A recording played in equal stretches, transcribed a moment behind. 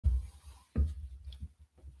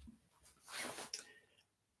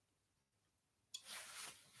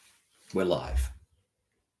We're live.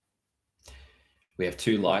 We have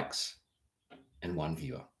 2 likes and 1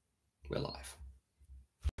 viewer. We're live.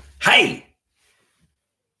 Hey!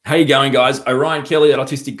 How you going, guys? Orion Kelly, that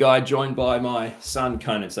autistic guy, joined by my son,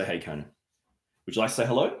 Conan. Say hey, Conan. Would you like to say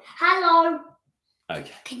hello? Hello.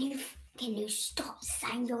 Okay. Can you stop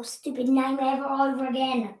saying your stupid name over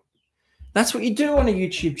again? That's what you do on a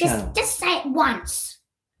YouTube channel. Just say it once.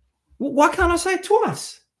 Well, why can't I say it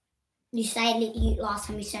twice? You said it last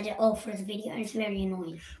time you said it all for the video, and it's very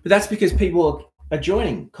annoying. But that's because people are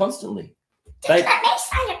joining constantly. Just let me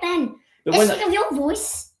say it then. Let's think of your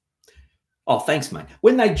voice. Oh, thanks, mate.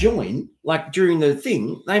 When they join, like during the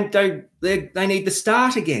thing, they need to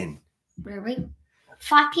start again. Really?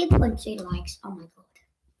 5 people and 2 likes. Oh my god.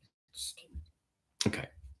 Stupid. Okay,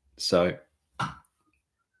 so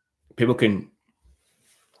people can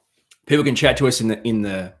chat to us in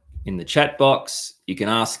the chat box. You can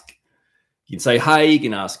ask. You can say hey. You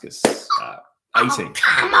can ask us 18. Oh,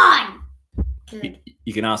 come on.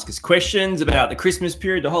 You can ask us questions about the Christmas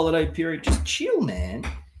period, the holiday period. Just chill, man.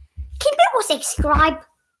 Can people subscribe?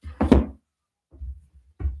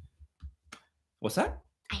 What's that?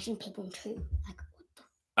 Asian people too. Like,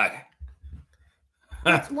 what the?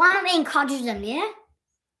 Okay. Why don't we encourage them? Yeah.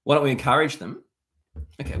 Why don't we encourage them?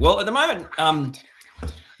 Okay. Well, at the moment,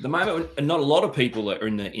 not a lot of people are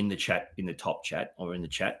in the chat, in the top chat or in the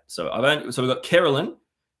chat. So we've got Carolyn.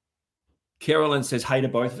 Carolyn says hey to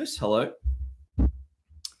both of us. Hello.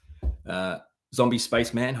 Zombie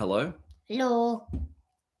Spaceman. Hello. Hello.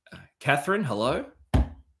 Catherine. Hello.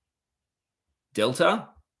 Delta.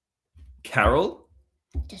 Carol.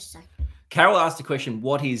 Just so. Carol asked the question,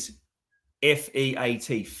 what is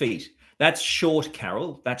FEAT, feat? That's short,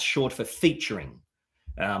 Carol. That's short for featuring.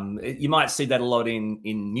 You might see that a lot in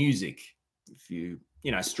music. If you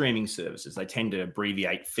streaming services, they tend to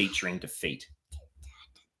abbreviate featuring to feat.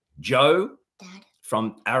 Joe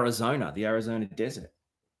from Arizona, the Arizona desert.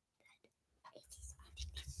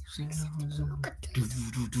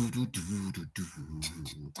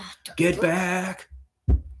 Get back.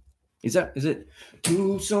 Is it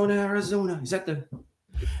Tucson, Arizona? Is that the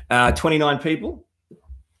 29 people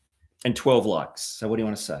and 12 likes? So what do you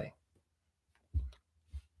want to say?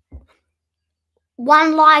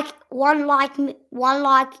 One like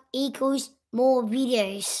equals more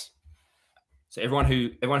videos. So everyone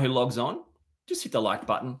who logs on, just hit the like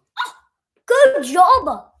button. Good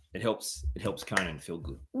job. It helps Conan feel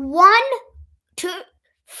good. 1, 2,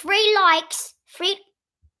 3 likes.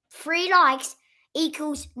 3 likes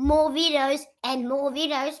equals more videos, and more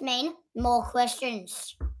videos mean more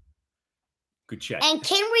questions. Good chat. And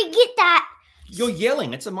can we get that? You're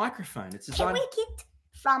yelling. It's a microphone. It's can we get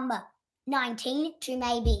from 19 to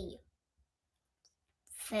maybe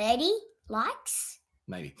 30 likes?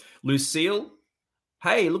 Maybe. Lucille,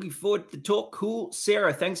 hey, looking forward to the talk. Cool.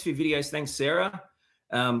 Sarah, thanks for your videos. Thanks, Sarah.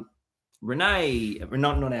 Renee,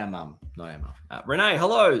 not our mum. Renee,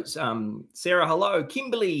 hello. Sarah, hello.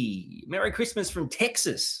 Kimberly, Merry Christmas from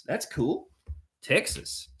Texas. That's cool.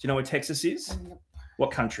 Texas. Do you know where Texas is?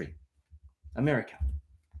 What country? America.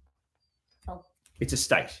 Oh. It's a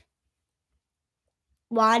state.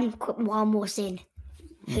 One more sin.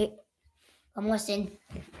 One more sin.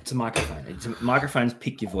 It's a microphone. Microphones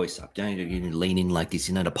pick your voice up. Don't you lean in like this.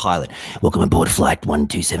 You're not a pilot. Welcome aboard flight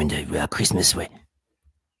 1272. Christmas sweat.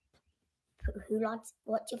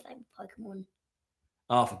 What's your favorite Pokemon?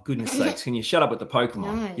 Oh, for goodness sakes, can you shut up with the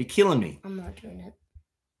Pokemon? No. You're killing me. I'm not doing it.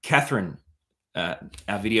 Catherine, our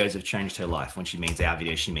videos have changed her life. When she means our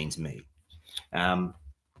video, she means me.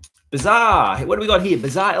 Bizarre. What do we got here?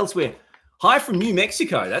 Bizarre elsewhere. Hi from New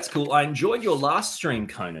Mexico. That's cool. I enjoyed your last stream,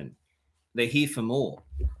 Conan. They're here for more.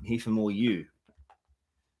 Here for more you.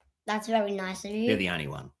 That's very nice of you. They're the only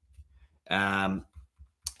one. I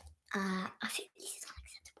think this is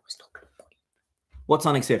unacceptable. It's not good. What's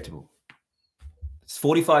unacceptable? It's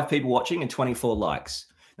 45 people watching and 24 likes.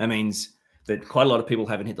 That means that quite a lot of people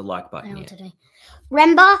haven't hit the like button yet. Today.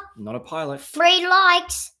 Remember? Not a pilot. 3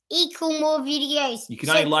 likes equal more videos. You can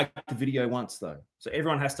only like the video once, though. So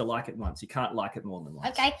everyone has to like it once. You can't like it more than once.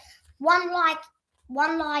 Okay. One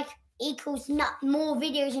like equals more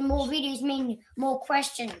videos, and more videos mean more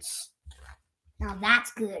questions. Now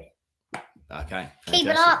that's good. Okay. Keep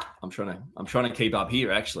it up. I'm trying to keep up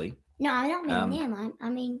here, actually. No, I don't mean them. I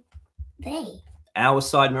mean they. Our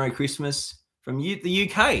side, Merry Christmas from the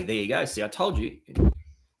UK. There you go. See, I told you.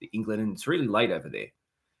 England, and it's really late over there.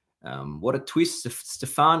 What a twist.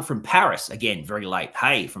 Stefan from Paris. Again, very late.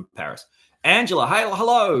 Hey, from Paris. Angela, hey,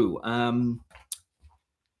 hello.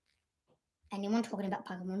 Anyone talking about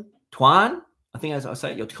Pokemon? Twan, I think as I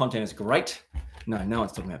say, your content is great. No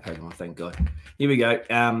one's talking about Pokemon, thank God. Here we go.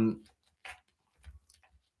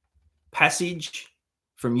 Passage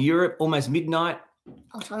from Europe, almost midnight.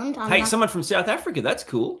 I'll tell them. Hey, someone from South Africa. That's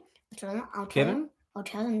cool. Kevin? I'll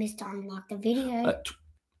tell them this time like the video.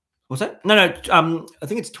 What's that? No. I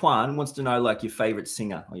think it's Twan wants to know like your favorite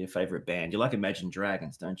singer or your favorite band. You like Imagine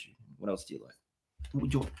Dragons, don't you? What else do you like?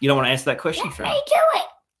 You don't want to answer that question, Let Fran? me do it.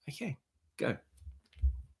 Okay, go.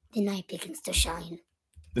 The night begins to shine.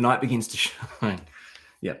 The night begins to shine.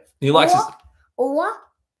 Yeah. He likes us. Or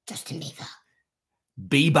Justin Bieber.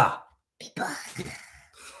 Bieber. It's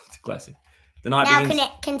It's a classic. The night now, begins.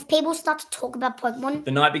 can people start to talk about Pokemon?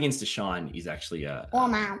 The night begins to shine is actually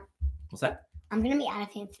I'm out. What's that? I'm gonna be out of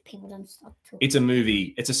here if people don't stop talking. It's a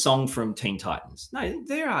movie. It's a song from Teen Titans. No,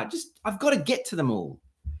 there are. Just I've got to get to them all.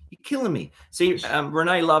 You're killing me. See,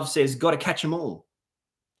 Renee Love says, "Got to catch them all."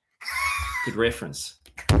 Good reference.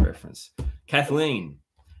 Good reference. Kathleen,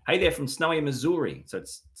 hey there from snowy Missouri. So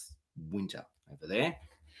it's winter over there.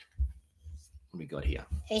 What we got here?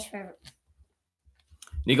 Who's favorite?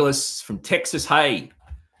 Nicholas from Texas. Hey,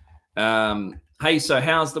 hey. So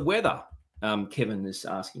how's the weather? Kevin is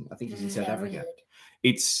asking. I think he's in South Africa. Good.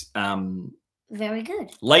 It's Very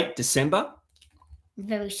good. late December.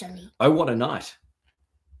 Very sunny. Oh, what a night!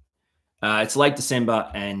 It's late December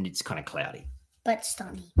and it's kind of cloudy. But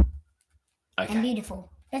sunny. Okay, And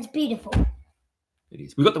beautiful. That's beautiful. it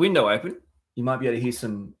is. We've got the window open. You might be able to hear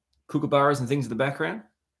some kookaburras and things in the background.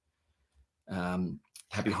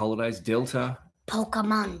 Happy holidays, Delta.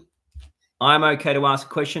 Pokemon. I'm okay to ask a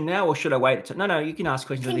question now, or should I wait? No, you can ask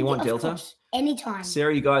questions if you want, Of Delta. course. Anytime.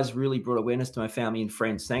 Sarah, you guys really brought awareness to my family and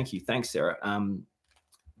friends. Thank you. Thanks, Sarah.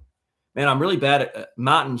 Man, I'm really bad at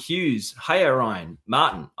Martin Hughes. Hey, Orion.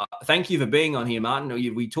 Martin, thank you for being on here, Martin.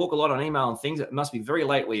 We talk a lot on email and things. It must be very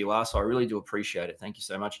late where you are, so I really do appreciate it. Thank you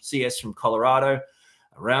so much. CS from Colorado.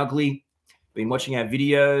 Rowgley, been watching our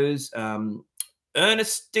videos.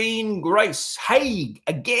 Ernestine Grace. Hey,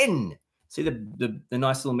 again. See the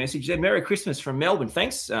nice little message there. Merry Christmas from Melbourne.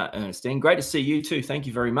 Thanks, Ernestine. Great to see you too. Thank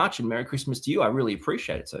you very much, and Merry Christmas to you. I really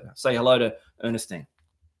appreciate it. So say hello to Ernestine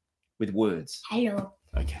with words. Hello.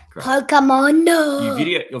 Okay, great. Pokemon. No.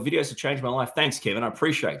 Your videos have changed my life. Thanks, Kevin. I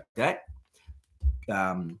appreciate that.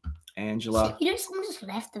 Angela. You know, someone just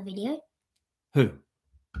left the video. Who?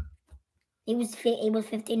 It was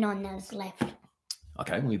 59 minutes left.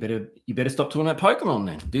 Okay, well, you better stop talking about Pokemon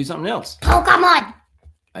then. Do something else. Pokemon.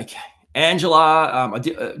 Okay. Angela, I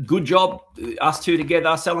did a good job. Us two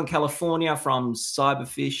together, Southern California from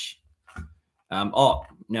Cyberfish.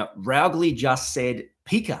 Now Rowgley just said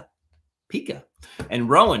Pika. And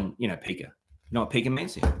Rowan, you know Pika. You know what Pika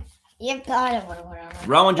means? Yep, I don't know whatever.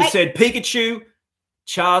 Rowan just said Pikachu,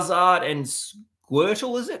 Charizard, and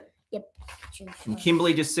Squirtle, is it? Yep. And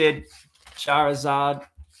Kimberly just said Charizard.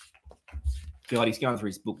 God, he's going through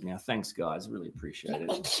his book now. Thanks, guys. Really appreciate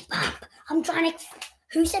it. Keep up. I'm trying to.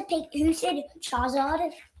 Who said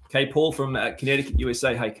Charizard? Okay, Paul from Connecticut,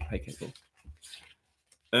 USA. Hey, Paul.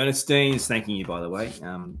 Ernestine is thanking you, by the way.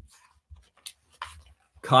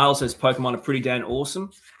 Kyle says Pokemon are pretty damn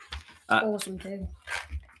awesome. Awesome too.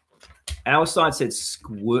 Our side said is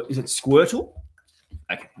it Squirtle?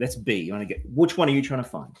 Okay, that's B. You want to get which one are you trying to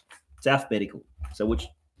find? It's alphabetical. So which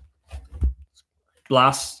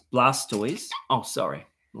Blastoise? Oh, sorry.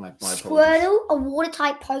 My apologies. Squirtle, a water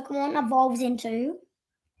type Pokemon, evolves into.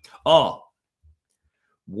 Oh,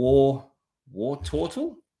 War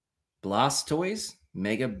Turtle, Blastoise,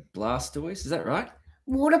 Mega Blastoise. Is that right?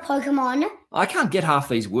 Water Pokemon. I can't get half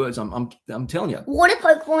these words. I'm telling you. Water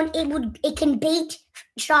Pokemon. It can beat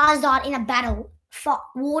Charizard in a battle.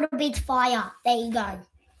 Water beats fire. There you go.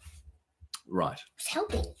 Right. It's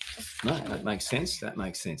helping. No, that makes sense.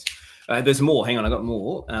 There's more. Hang on, I got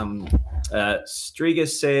more. Striga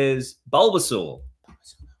says Bulbasaur.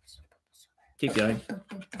 Keep going.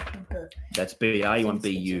 That's B-R. You want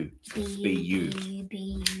B-U.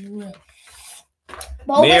 B-U.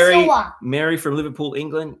 Mary from Liverpool,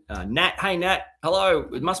 England. Nat. Hey, Nat. Hello.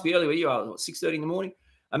 It must be early where you are. 6:30 in the morning.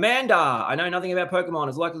 Amanda. I know nothing about Pokemon.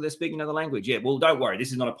 It's likely they're speaking another language. Yeah, well, don't worry.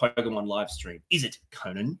 This is not a Pokemon live stream. Is it,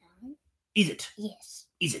 Conan? Is it? Yes.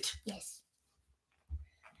 Is it? Yes.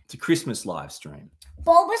 It's a Christmas live stream.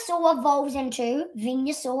 Bulbasaur evolves into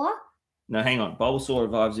Venusaur. No, hang on. Bulbasaur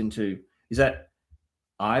evolves into... Is that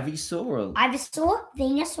Ivysaur or... Ivysaur,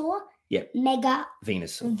 Venusaur. Yep. Mega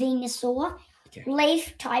Venusaur. Okay.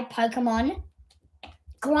 Leaf type Pokemon.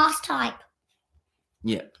 Grass type.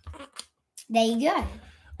 Yep. There you go.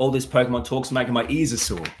 All this Pokemon talk's making my ears are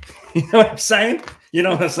sore. You know what I'm saying? You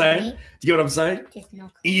know what I'm saying? Do you get what I'm saying?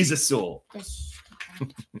 Ears are sore.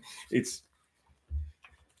 It's...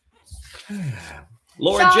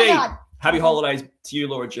 Laura G. Happy holidays to you,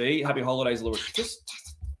 Laura G. Happy holidays, Laura.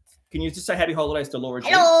 Can you just say happy holidays to Laura G?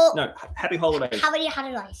 Hello. No, happy holidays. How many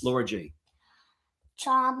holidays? Laura G.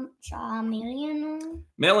 Charmeleon.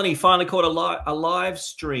 Melanie finally caught a live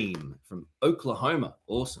stream from Oklahoma.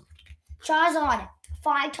 Awesome. Charizard.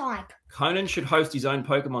 Fire type. Conan should host his own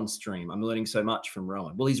Pokemon stream. I'm learning so much from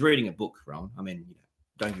Rowan. Well, he's reading a book, Rowan. I mean, you know,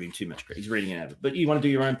 don't give him too much credit. He's reading it out of it. But you want to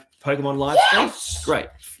do your own Pokemon live stream? Great.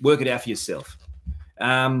 Work it out for yourself.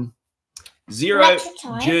 Zero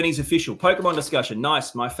Journeys official. Pokemon discussion.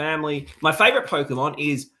 Nice. My favorite Pokemon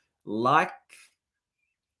is I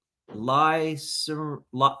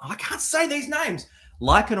can't say these names.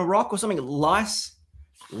 Lycanroc or something.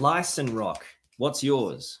 Lycanroc. What's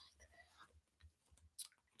yours?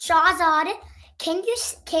 Charizard. Can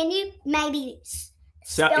you maybe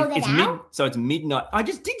spell that out? So it's midnight. I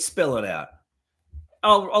just did spell it out.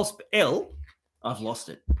 I'll L. I've lost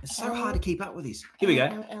it. It's so hard to keep up with this. Here we go.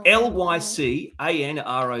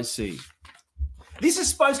 Lycanroc. This is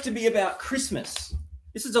supposed to be about Christmas.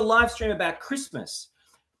 This is a live stream about Christmas.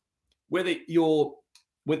 Whether you're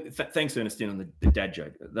thanks, Ernestine, on the dad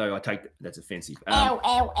joke, though I take that's offensive.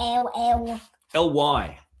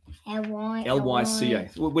 L-Y. L-Y-C-A.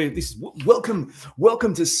 This is welcome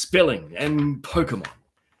to spelling and Pokemon.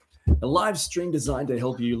 A live stream designed to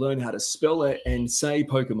help you learn how to spell and say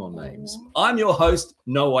Pokemon names. I'm your host,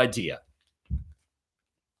 No Idea.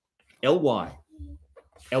 L-Y.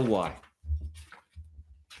 L-Y.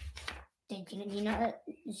 You know,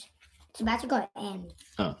 it's about to go M.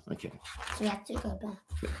 Oh, okay. So we have to go back.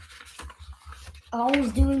 I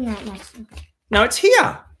was doing that next time. No, it's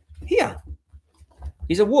here. Here.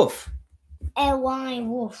 He's a wolf. L-Y,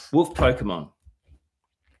 wolf. Wolf Pokemon.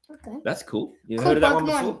 Okay. That's cool. You Cool heard of that Pokemon. one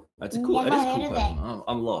before? That's cool. Never That is heard cool of Pokemon.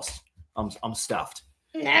 I'm lost. I'm stuffed.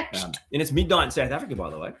 Next. And it's midnight in South Africa, by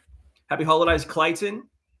the way. Happy holidays, Clayton.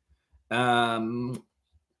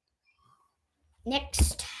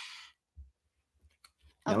 Next.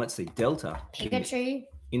 Now let's see. Delta. Pikachu.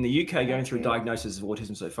 In the UK, going through a diagnosis of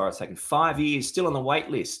autism so far, it's taken 5 years, still on the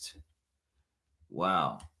wait list.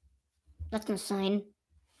 Wow. That's insane.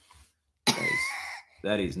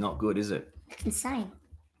 That is not good, is it? That's insane.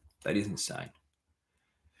 That is insane.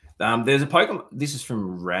 There's a Pokemon. This is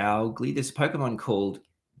from Rowgley. There's a Pokemon called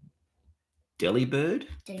Delibird,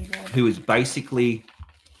 who is basically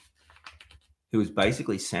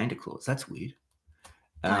Santa Claus. That's weird.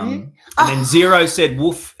 And then Zero said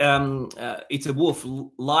wolf. It's a wolf.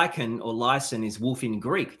 Lycan or Lycan is wolf in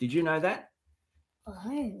Greek. Did you know that?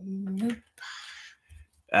 Oh, nope.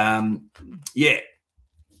 Yeah.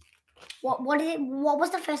 What is it? What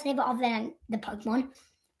was the first name of the Pokemon?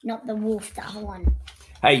 Not the wolf, the other one.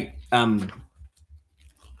 Hey,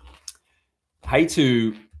 hey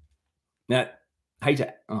to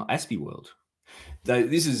Aspie World. Though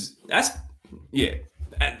this is the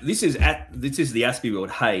Aspie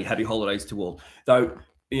World. Hey, happy holidays to all. Though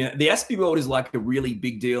you know, the Aspie World is like a really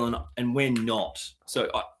big deal, and we're not. So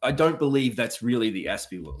I don't believe that's really the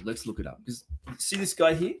Aspie World. Let's look it up. Because see this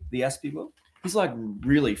guy here, the Aspie World. He's like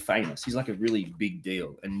really famous. He's like a really big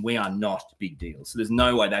deal, and we are not big deal. So there's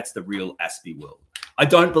no way that's the real Aspie World. I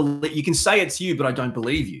don't believe you can say it's you, but I don't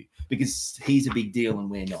believe you because he's a big deal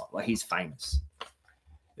and we're not. Like he's famous.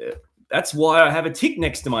 That's why I have a tick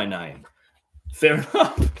next to my name. Fair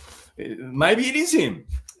enough. Maybe it is him.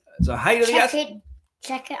 So hey to the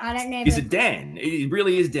Check it. I don't know. Is it Dan? It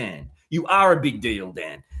really is Dan. You are a big deal,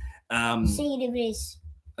 Dan. See if it is.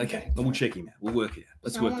 Okay, well, we'll check him out. We'll work it out.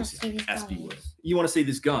 Let's work this out. Aspie World. You want to see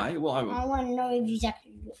this guy? Well, I want to know if he's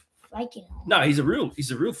actually faking it. No, he's a real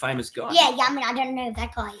famous guy. Yeah. I mean, I don't know if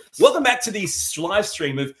that guy is. Welcome back to this live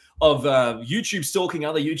stream of YouTube stalking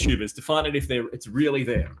other YouTubers to find out if it's really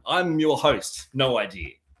them. I'm your host. No idea.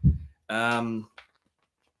 The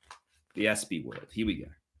Aspie World. Here we go.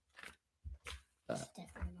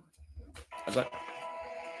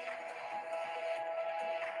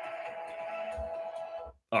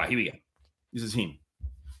 All right, here we go. This is him.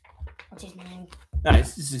 What's his name? No,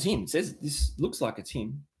 this is him. It says this looks like it's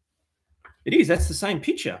him. It is. That's the same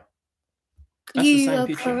picture. That's you the same are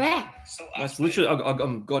picture. correct. That's literally.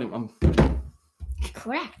 I'm got him.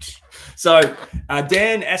 Correct. So,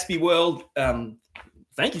 Dan, Aspie World.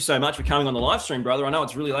 Thank you so much for coming on the live stream, brother. I know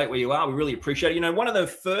it's really late where you are. We really appreciate it. You know, one of the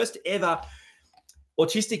first ever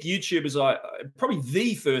autistic YouTubers, probably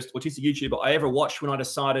the first autistic YouTuber I ever watched when I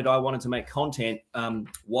decided I wanted to make content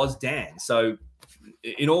was Dan. So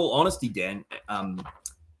in all honesty, Dan,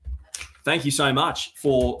 thank you so much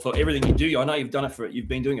for everything you do. I know you've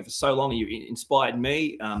been doing it for so long and you inspired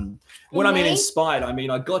me. When I mean inspired, I mean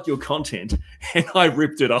I got your content and I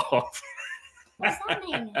ripped it off. What's that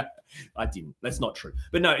mean? I didn't. That's not true.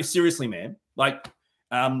 But no, seriously, man, like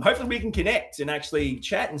hopefully we can connect and actually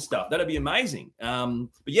chat and stuff. That'd be amazing. But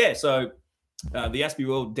yeah, so the Aspie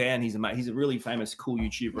World, Dan, he's a really famous, cool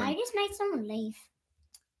YouTuber. I just made someone leave.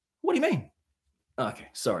 What do you mean? Okay,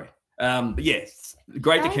 sorry. But yeah,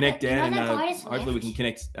 great to connect, Dan, and hopefully we can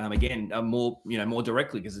connect again more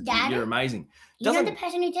directly because you're amazing. You know the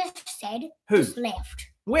person who just said just left.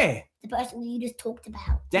 Where? The person you just talked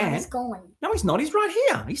about. Dan. He's gone. No, he's not. He's right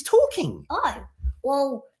here. He's talking. Oh,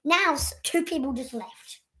 well, now 2 people just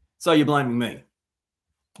left. So you're blaming me.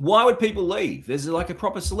 Why would people leave? There's like a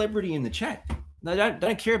proper celebrity in the chat. They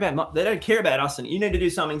don't care about us, and you need to do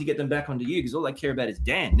something to get them back onto you because all they care about is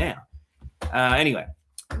Dan now. Anyway.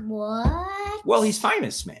 What? Well, he's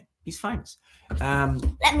famous, man. He's famous.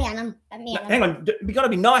 Let me on him. Hang on. You got to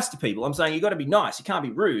be nice to people. I'm saying you got to be nice. You can't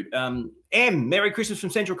be rude. M, Merry Christmas from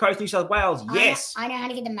Central Coast, New South Wales. Yes. I know how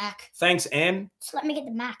to get the Mac. Thanks, M. Just let me get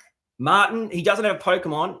the Mac. Martin, he doesn't have a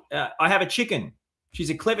Pokemon. I have a chicken. She's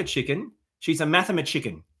a clever chicken. She's a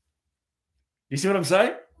mathematician. You see what I'm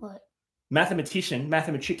saying? What? Mathematician.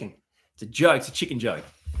 It's a joke. It's a chicken joke.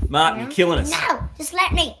 Martin, you're killing us. No, just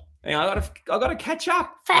let me. Hang on, I got to catch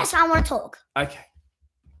up. First, I want to talk. Okay.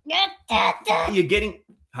 You're getting.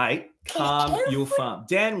 Hey, calm your farm.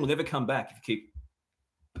 Dan will never come back if you keep.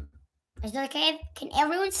 Is it okay? Can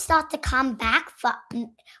everyone start to come back for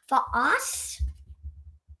us?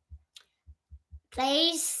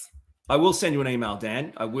 Please. I will send you an email,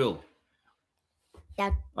 Dan. I will.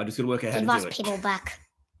 Yeah. I just got to work out how to give do us people back.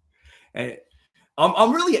 And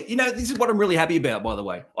I'm really, this is what I'm really happy about, by the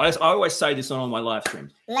way. I always say this on all my live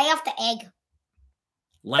streams. Lay off the egg.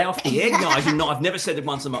 Lay off the egg? No, I do not. I've never said it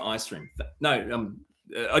once on my ice stream. No,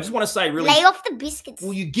 I just want to say really. Lay off the biscuits.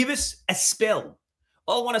 Will you give us a spell?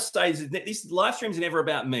 All I want to say is that this live streams are never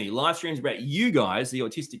about me. Live streams are about you guys, the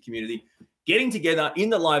autistic community, getting together in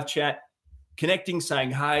the live chat, connecting,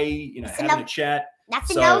 saying, hey, having a chat.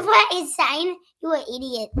 That's another way is saying you're an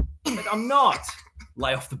idiot. But I'm not.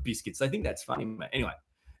 Lay off the biscuits. I think that's funny, mate. Anyway.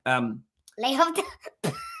 Lay off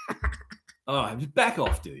the... Oh, back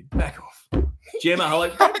off, dude. Back off. Gemma, hello.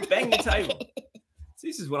 Bang the table.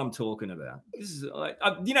 This is what I'm talking about. This is like,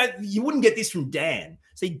 you wouldn't get this from Dan.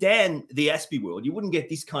 See, Dan, the Aspie World, you wouldn't get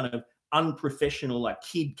this kind of unprofessional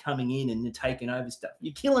kid coming in and taking over stuff.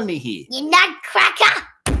 You're killing me here. You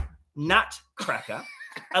nutcracker. Nutcracker.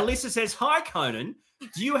 Alyssa says, hi, Conan.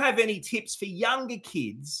 Do you have any tips for younger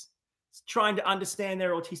kids trying to understand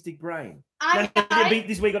their autistic brain?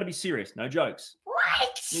 This week got to be serious. No jokes.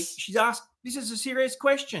 What? She's asked, this is a serious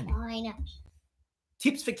question. I know.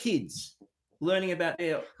 Tips for kids learning about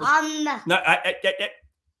their... No,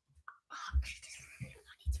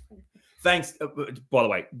 thanks. By the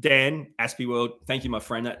way, Dan, Aspie World, thank you, my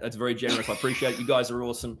friend. That's very generous. I appreciate it. You guys are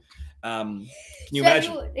awesome. Can you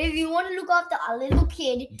imagine? If you want to look after a little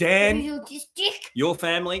kid, Dan, who's autistic, your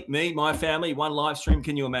family, me, my family, one live stream,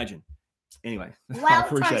 can you imagine? Anyway, well, I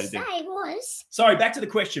appreciate it. Was. Sorry, back to the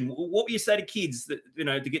question. What would you say to kids that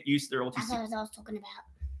to get used to their autism? That's what I was talking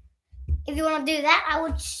about. If you want to do that, I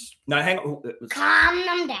would. No, hang on. Calm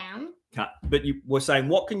them down. But you were saying,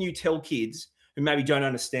 what can you tell kids who maybe don't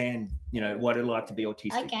understand, what it's like to be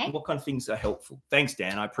autistic? Okay. What kind of things are helpful? Thanks,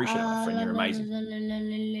 Dan. I appreciate it, my friend. You're amazing.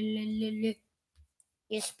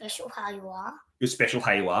 You're special how you are. You're special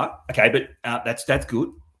how you are. Okay, but that's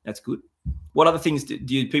good. That's good. What other things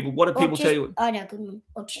what do people tell you? Oh, no, good one.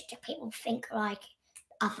 Autistic people think like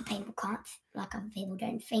other people can't, like other people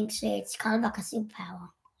don't think, so it's kind of like a superpower.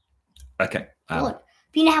 Okay. Good.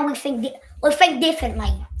 You know how we think differently.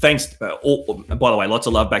 Thanks. By the way, lots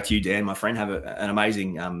of love back to you, Dan, my friend. Have an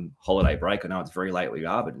amazing holiday break. I know it's very late where you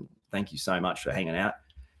are, but thank you so much for hanging out.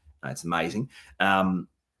 It's amazing.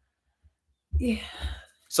 Yeah.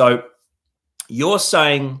 So you're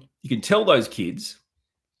saying you can tell those kids.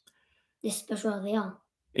 They're special how they are.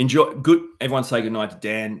 Enjoy. Good. Everyone say good night to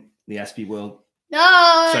Dan, the Aspie World.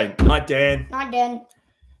 No. Say night, Dan. Night, Dan.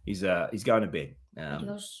 He's going to bed.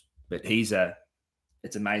 But it's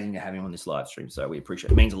amazing to have him on this live stream. So we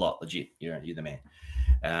appreciate it. It means a lot, legit. You're the man.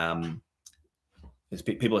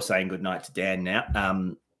 People are saying good night to Dan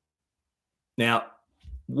now. Now,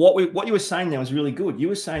 what you were saying there was really good. You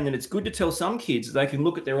were saying that it's good to tell some kids that they can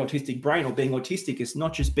look at their autistic brain or being autistic as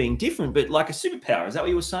not just being different, but like a superpower. Is that what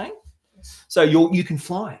you were saying? Yes. So you can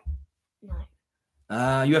fly. No.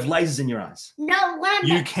 You have lasers in your eyes. No.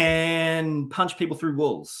 You can punch people through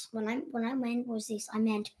walls. When I meant was this, I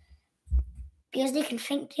meant because they can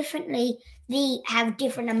think differently. They have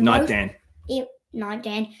different emotions. Night, Dan. Night,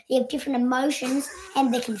 Dan. They have different emotions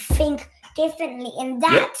and they can think differently, and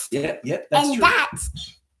that's Yep. That's true.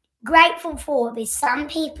 grateful for, because some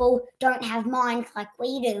people don't have minds like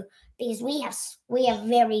we do, because we are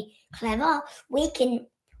very clever. We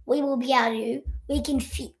will be able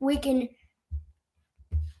to, we can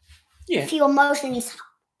feel emotions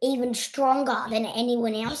even stronger than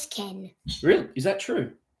anyone else can. Really? Is that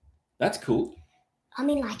true? That's cool. I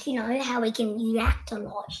mean, like, you know, how we can react a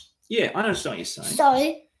lot. Yeah, I understand what you're saying.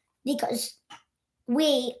 So, because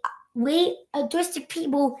we autistic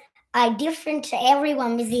people are different to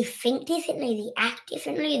everyone, because they think differently, they act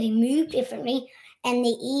differently, they move differently, and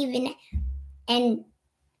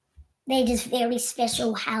they're just very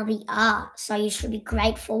special how they are. So you should be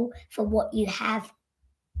grateful for what you have,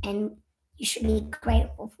 and you should be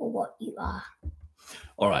grateful for what you are.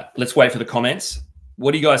 All right, let's wait for the comments.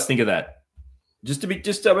 What do you guys think of that?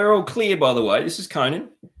 Just so we're all clear, by the way, this is Conan.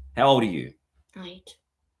 How old are you? 8.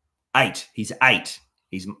 8. He's 8.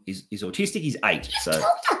 He's autistic. He's 8. So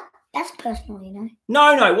that's personal, you know.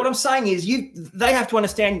 No. What I'm saying is, they have to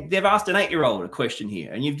understand. They've asked an 8-year-old a question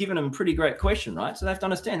here, and you've given them a pretty great question, right? So they have to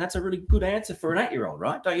understand that's a really good answer for an 8-year-old,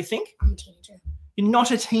 right? Don't you think? I'm a teenager. You're not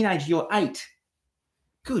a teenager. You're 8.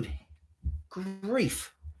 Good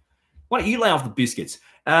grief! Why don't you lay off the biscuits?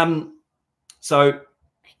 So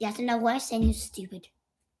that's no worse than you're stupid.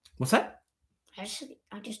 What's that?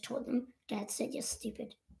 I just told them. Dad said you're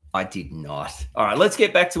stupid. I did not. All right, let's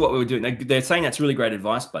get back to what we were doing. They're saying that's really great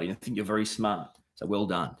advice, buddy. I think you're very smart. So well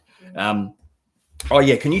done. Oh,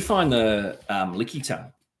 yeah. Can you find the licky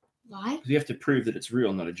tongue? Why? Because you have to prove that it's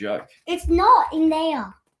real, not a joke. It's not in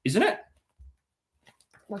there. Isn't it?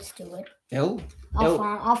 Let's do it.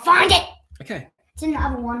 I'll find it. Okay. It's in the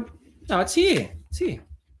other one. No, it's here. It's here.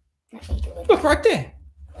 Let me do it. Look, right there.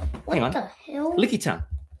 Hang on. What the hell? Licky tongue.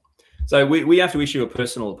 So we have to issue a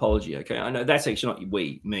personal apology, okay? I know that's actually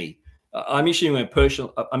not me. I'm issuing a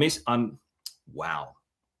personal. Wow,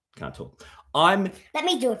 can't talk. Let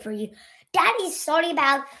me do it for you. Daddy's sorry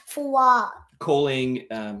for calling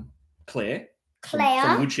Claire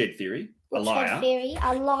from Woodshed Theory a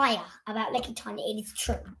liar about Licky Tongue. It is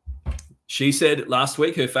true. She said last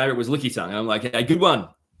week her favorite was Licky Tongue. I'm like, hey, good one,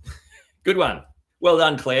 good one. Well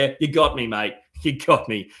done, Claire. You got me, mate. You got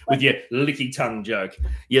me with your Licky Tongue joke.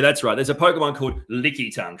 Yeah, that's right. There's a Pokemon called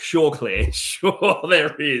Licky Tongue. Sure, Claire. Sure,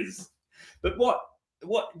 there is. But what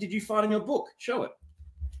did you find in your book? Show it.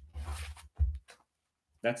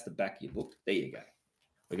 That's the back of your book. There you go.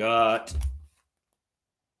 We got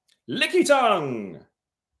Licky Tongue.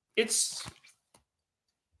 It's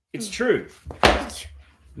true.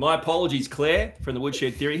 My apologies, Claire, from the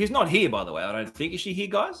Woodshed Theory. He's not here, by the way. I don't think. Is she here,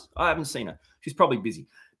 guys? I haven't seen her. She's probably busy.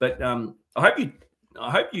 But I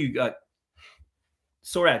hope you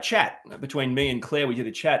saw our chat between me and Claire. We did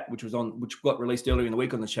a chat which got released earlier in the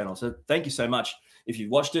week on the channel. So thank you so much if you've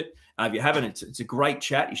watched it. If you haven't, it's a great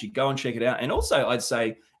chat. You should go and check it out. And also, I'd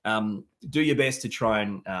say do your best to try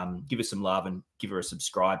and give her some love and give her a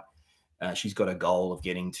subscribe. She's got a goal of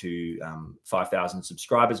getting to 5,000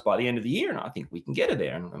 subscribers by the end of the year, and I think we can get her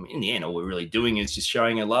there. And I mean, in the end, all we're really doing is just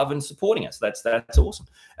showing her love and supporting us. That's awesome.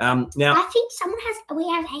 Now, I think we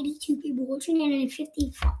have 82 people watching and then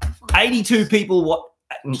 55. 82 people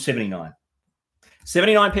 79.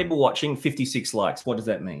 79 people watching, 56 likes. What does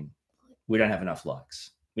that mean? We don't have enough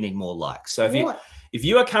likes. We need more likes. So if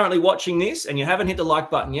you are currently watching this and you haven't hit the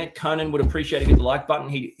like button yet, Conan would appreciate to hit the like button.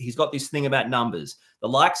 He's got this thing about numbers. The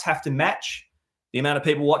likes have to match the amount of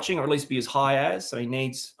people watching, or at least be as high as. So he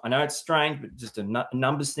needs, I know it's strange, but just a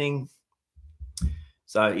numbers thing.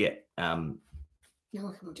 So yeah. No,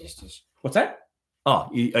 just. What's that? Oh,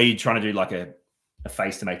 are you trying to do like a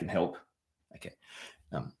face to make them help? Okay.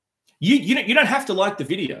 You don't have to like the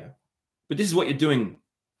video, but this is what you're doing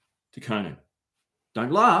to Conan.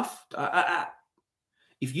 Don't laugh.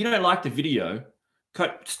 If you don't like the video,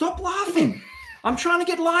 stop laughing. I'm trying to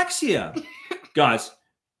get likes here. Guys,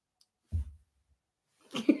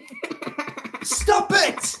 stop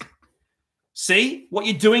it. See what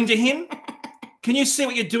you're doing to him? Can you see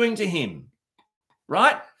what you're doing to him?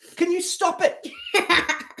 Right? Can you stop it?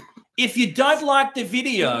 If you don't like the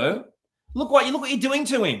video, look what you're doing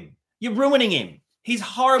to him. You're ruining him. He's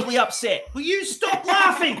horribly upset. Will you stop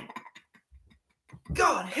laughing?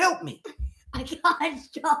 God, help me. I can't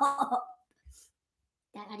stop.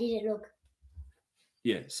 I didn't look.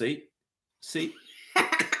 Yeah, see?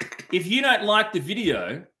 If you don't like the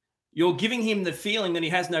video, you're giving him the feeling that he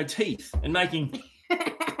has no teeth and making...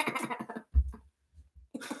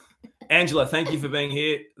 Angela, thank you for being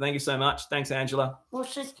here. Thank you so much. Thanks, Angela. No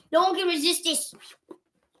one can resist this.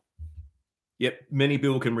 Yep, many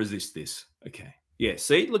people can resist this. Okay. Yeah,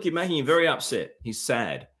 see? Look, you're making him very upset. He's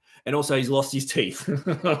sad. And also he's lost his teeth.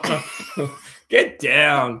 Get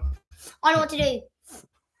down. I know what to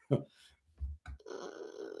do.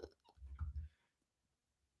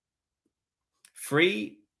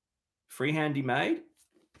 handy made.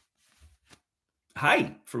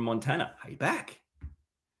 Hey, from Montana. Hey, back.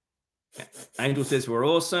 Angel says we're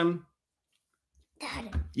awesome.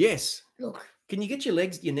 Dad. Yes. Look. Can you get your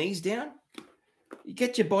knees down? You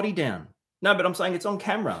get your body down. No, but I'm saying it's on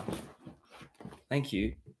camera. Thank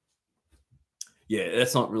you. Yeah,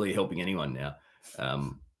 that's not really helping anyone now.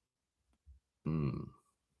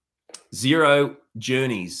 Zero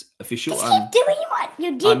Journeys official. Just keep doing what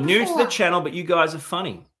you did I'm new to before. the channel, but you guys are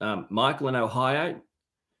funny. Michael in Ohio,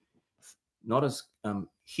 not as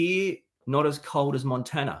here, not as cold as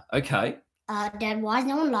Montana. Okay. Dad, why is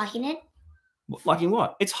no one liking it? Liking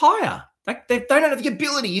what? It's higher. They don't have the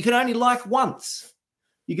ability. You can only like once.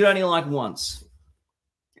 You can only like once.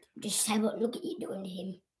 Just have a look at you doing to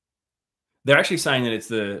him. They're actually saying that it's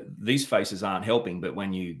these faces aren't helping, but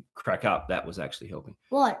when you crack up, that was actually helping.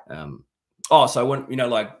 What? So when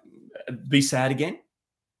like be sad again.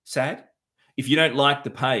 Sad. If you don't like the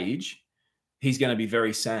page, he's going to be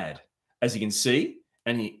very sad, as you can see,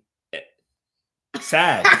 and he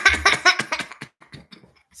sad.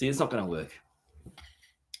 See, it's not going to work.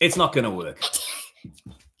 It's not going to work.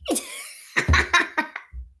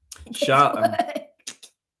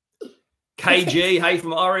 KG, hey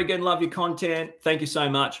from Oregon, love your content. Thank you so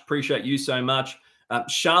much. Appreciate you so much.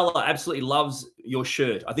 Charlotte absolutely loves your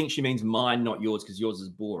shirt. I think she means mine, not yours, because yours is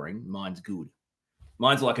boring. Mine's good.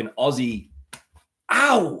 Mine's like an Aussie.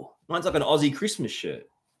 Ow! Mine's like an Aussie Christmas shirt,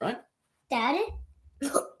 right? Daddy?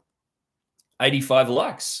 85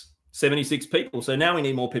 likes, 76 people. So now we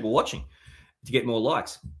need more people watching to get more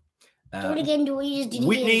likes. Do it again. Do what you just did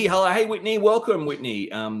Whitney, again. hello. Hey, Whitney. Welcome,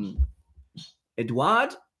 Whitney.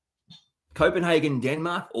 Edward, Copenhagen,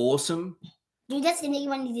 Denmark. Awesome. Dude, that's the name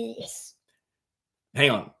when you do this. Hang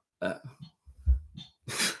on.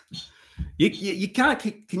 You can't.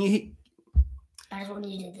 Can you? I just want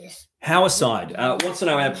you to do this. How aside? Wants to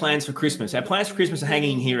know our plans for Christmas. Our plans for Christmas are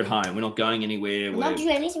hanging here at home. We're not going anywhere. We're not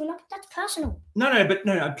doing anything. That's personal.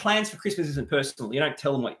 No. Plans for Christmas isn't personal. You don't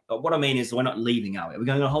tell them what I mean is we're not leaving, are we? Are we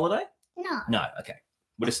going on holiday? No. No. Okay.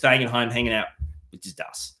 We're just staying at home, hanging out with just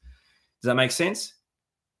us. Does that make sense?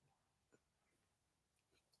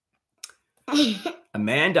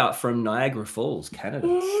 Amanda from Niagara Falls, Canada.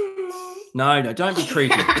 No, don't be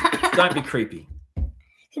creepy. Don't be creepy.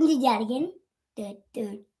 Can you do that again?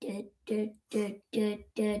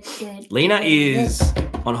 Lena is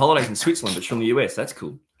on holidays in Switzerland, but she's from the US. That's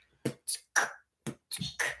cool.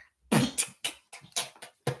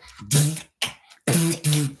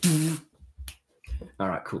 All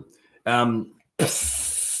right, cool. Have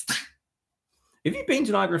you been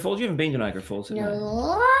to Niagara Falls? You haven't been to Niagara Falls?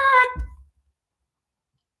 No.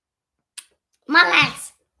 My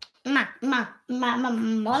legs. My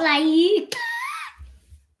leg.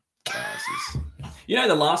 You know,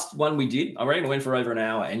 the last one we did, I reckon it went for over an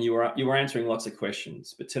hour, and you were answering lots of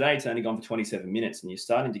questions. But today it's only gone for 27 minutes, and you're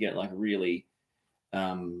starting to get like really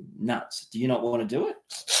nuts. Do you not want to do it?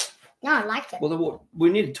 No, I like it. Well, we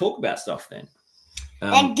need to talk about stuff then.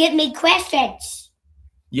 Then give me questions.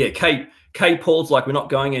 Yeah, Kate Paul's like, we're not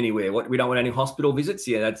going anywhere. We don't want any hospital visits.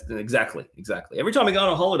 Yeah, that's exactly. Every time we go on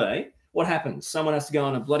a holiday, what happens? Someone has to go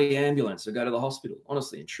on a bloody ambulance or go to the hospital.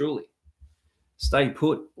 Honestly and truly, stay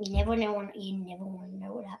put. You never want to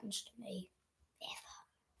know what happens to me.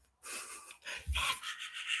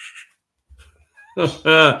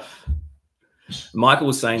 Ever. Michael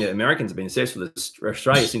was saying that Americans have been obsessed with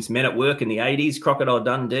Australia since Men at Work in the 80s, Crocodile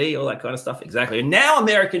Dundee, all that kind of stuff. Exactly. And now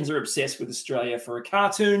Americans are obsessed with Australia for a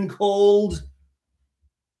cartoon called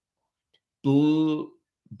Bluey.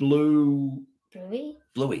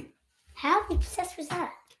 How are you obsessed with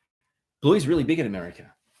that? Bluey's really big in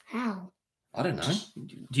America. How? I don't know.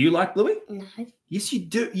 Do you like Bluey? No. Yes, you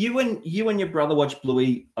do. You and your brother watch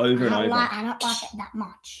Bluey over and over. I don't like it that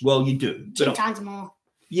much. Well, you do. 2 times more.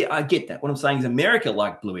 Yeah, I get that. What I'm saying is America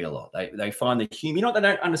like Bluey a lot. They find the humor. You know what they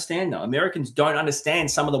don't understand, though? Americans don't understand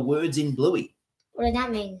some of the words in Bluey. What does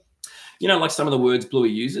that mean? You know, like some of the words Bluey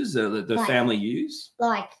uses, the like, family use?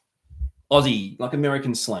 Like? Aussie, like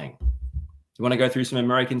American slang. You want to go through some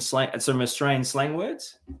American slang, some Australian slang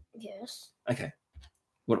words? Yes. Okay.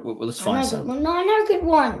 Let's find some. No, I know a good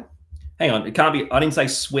one. Hang on. It can't be. I didn't say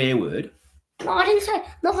swear word. No, I didn't say. I'm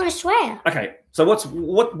not going to swear. Okay. So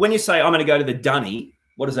when you say I'm going to go to the dunny,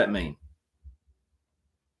 what does that mean?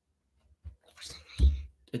 What's that mean?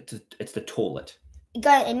 It's the toilet.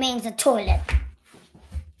 It means the toilet.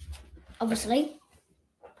 Obviously.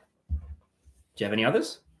 Do you have any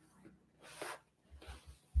others?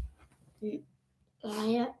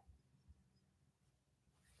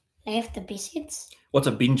 Left the biscuits. What's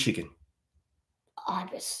a bin chicken?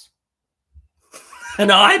 Ibis.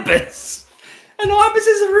 An ibis. An ibis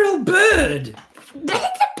is a real bird. But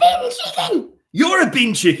it's a bin chicken. You're a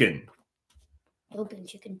bin chicken. You're a bin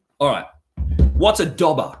chicken. All right. What's a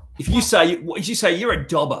dobber? If you say you're a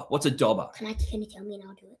dobber, what's a dobber? Can you tell me and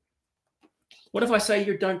I'll do it? What if I say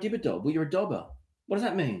you don't dib a dob? Well, you're a dobber. What does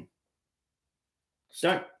that mean?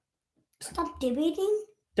 Stop debating.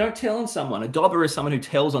 Don't tell on someone. A dobber is someone who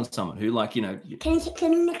tells on someone who, like, you know. Can you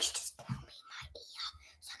next just tell me my ear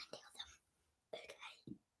so I can tell them?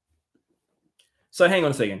 Okay. So hang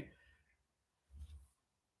on a second.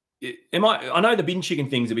 I know the bin chicken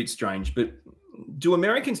thing's a bit strange, but do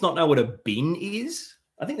Americans not know what a bin is?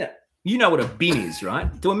 I think that you know what a bin is, right?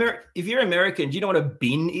 If you're American, do you know what a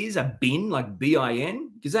bin is? A bin, like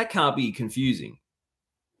B-I-N? Because that can't be confusing.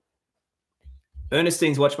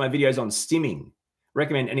 Ernestine's watched my videos on stimming.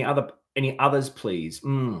 Recommend any others, please.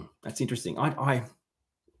 That's interesting. Let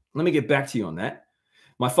me get back to you on that.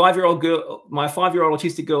 My 5-year-old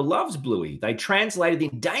autistic girl loves Bluey. They translated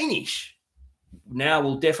in Danish. Now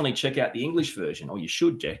we'll definitely check out the English version, or you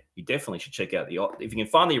should, Jack. You definitely should check out if you can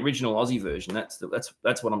find the original Aussie version.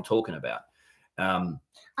 That's what I'm talking about. Dad,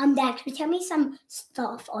 can you tell me some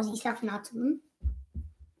stuff, Aussie stuff, not some?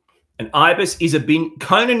 An ibis is a bin.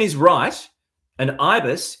 Conan is right. An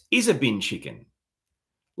ibis is a bin chicken.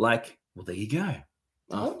 Like, well, there you go.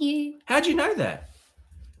 Told you. How'd you know that?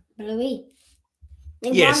 Bluey.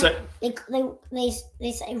 They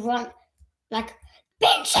say run like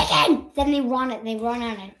bin chicken. Then they run at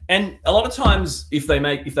it. And a lot of times, if they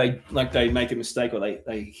make a mistake or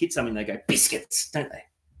they hit something, they go biscuits, don't they?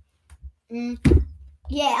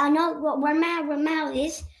 Yeah, I know. Remember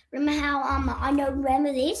this? Remember how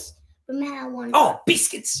Remember this? Remember how one? Oh,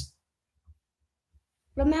 biscuits.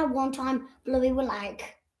 Remember how one time Bluey was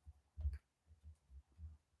like,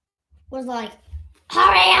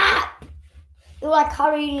 hurry up! They were like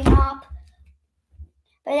hurrying up,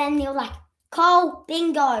 but then they were like, Cole,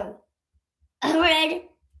 bingo, a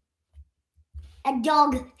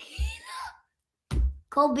dog,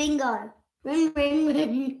 Cole, bingo, ring, ring,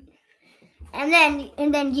 ring, and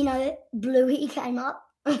then you know Bluey came up.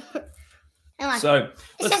 Like, so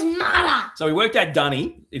this is murder. So we worked out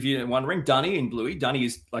Dunny. If you're wondering, Dunny in Bluey. Dunny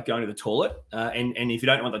is like going to the toilet, and if you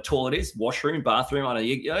don't know what the toilet is, washroom, bathroom. I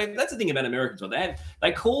know, that's the thing about Americans.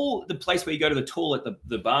 They call the place where you go to the toilet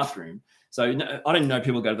the bathroom. So I don't know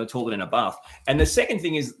people go to the toilet in a bath. And the second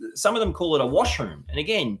thing is some of them call it a washroom. And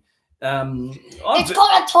again, it's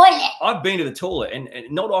called a toilet. I've been to the toilet, and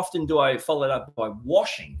not often do I follow it up by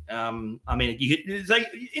washing. I mean,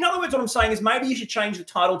 in other words, what I'm saying is maybe you should change the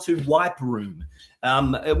title to wipe room.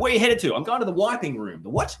 Where are you headed to? I'm going to the wiping room. The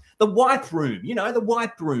what? The wipe room. You know, the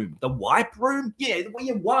wipe room. The wipe room? Yeah, where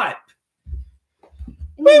you wipe.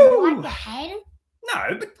 You wipe your head?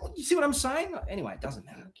 No, but you see what I'm saying? Anyway, it doesn't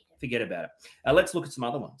matter. Forget about it. Let's look at some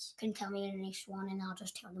other ones. Can you tell me the next one, and I'll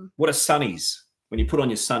just tell them. What are sunnies? When you put on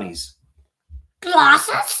your sunnies?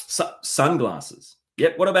 Glasses? Sunglasses.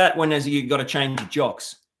 Yep. What about when you got to change your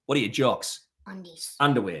jocks? What are your jocks? Undies.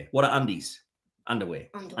 Underwear. What are undies? Underwear.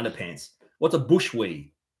 Underpants. What's a bush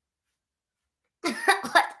wee?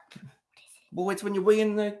 What? Well, it's when you wee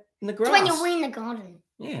in the grass. It's when you wee in the garden.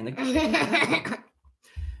 Yeah. In the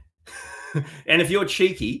And if you're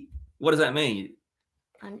cheeky, what does that mean?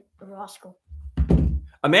 Rascal.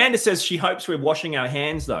 Amanda says she hopes we're washing our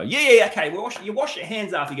hands, though. Yeah, okay. You wash your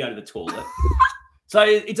hands after you go to the toilet. So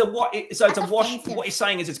it's a wash. What you're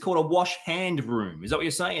saying is it's called a wash hand room. Is that what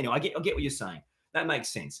you're saying? Anyway, I get what you're saying. That makes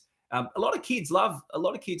sense. A lot of kids love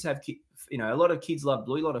Bluey.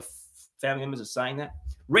 A lot of family members are saying that.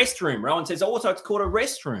 Restroom. Rowan says also it's called a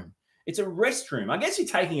restroom. It's a restroom. I guess you're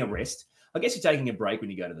taking a rest. I guess you're taking a break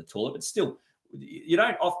when you go to the toilet, but still. You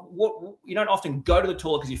don't often go to the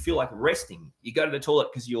toilet because you feel like resting. You go to the toilet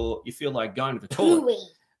because you feel like going to the toilet. Bluey.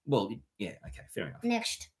 Well, yeah, okay, fair enough.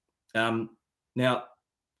 Next. Now,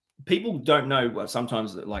 people don't know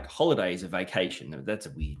sometimes that like holiday is a vacation. That's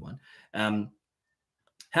a weird one.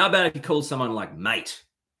 How about if you call someone like mate?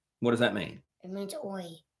 What does that mean? It means oi.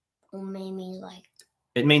 Or means like.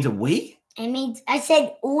 It means a we? It means I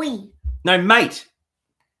said oi. No, mate.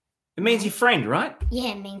 It means your friend, right?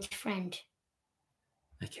 Yeah, it means friend.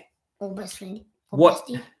 Okay. Or best friend. Or what?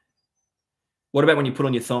 bestie. What about when you put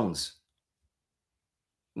on your thongs?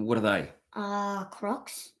 What are they?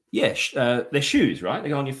 Crocs. Yeah, they're shoes, right? They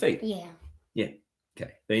go on your feet. Yeah. Yeah.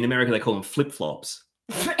 Okay. In America, they call them flip flops.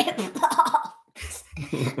 Flip-flops.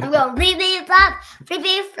 I'm going flip flop,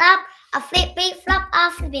 a flip flop,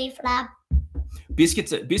 a flip flop.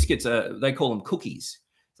 Biscuits. They call them cookies.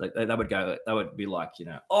 So they would be like,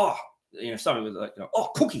 something was like,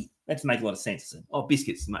 cookie. That makes a lot of sense. Oh,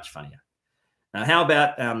 biscuits is much funnier. How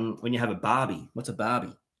about when you have a Barbie? What's a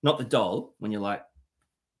Barbie? not the doll, when you're like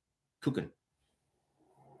cooking.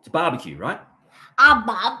 It's a barbecue, right? A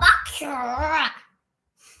barbecue.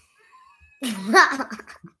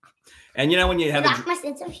 And you know when you have That's my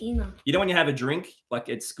sense of humor. you know when you have a drink like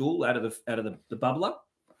at school out of the bubbler?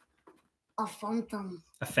 A fountain.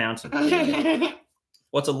 A fountain.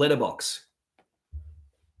 What's a letterbox?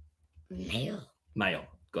 Mail. Mail.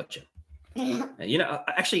 Gotcha. You know,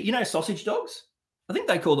 actually, you know sausage dogs? I think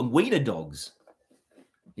they call them wiener dogs.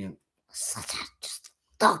 Yeah. Such a just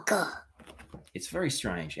dogger. It's very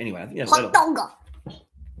strange. Anyway, I think that's Hot dogger.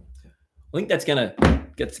 I think that's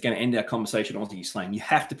gonna end our conversation on Aussie slang. You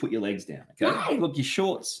have to put your legs down. Okay. No. Look, your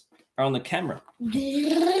shorts are on the camera.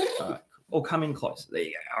 All right. Or come in close. There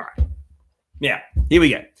you go. All right. Yeah. Here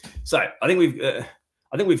we go. So I think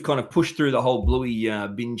we've kind of pushed through the whole bluey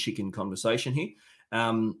bin chicken conversation here.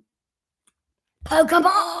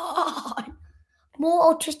 Pokemon.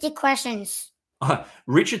 More autistic questions.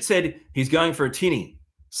 Richard said he's going for a tinny.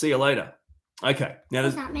 See you later. Okay. Now What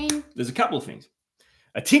does that mean? there's a couple of things.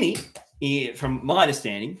 A tinny, from my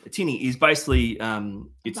understanding, a tinny is basically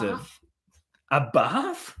it's Bath? a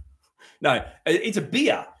bath. No, it's a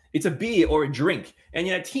beer. It's a beer or a drink, and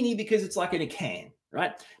you know tinny because it's like in a can,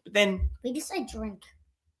 right? But then, We just say drink.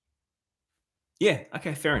 yeah,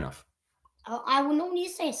 okay, fair enough. I would normally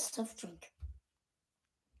say a soft drink.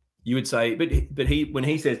 You would say, but he when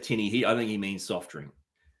he says tinny, I think he means soft drink.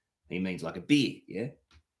 He means like a beer, yeah.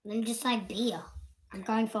 Let me just say beer. I'm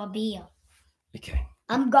going for a beer. Okay.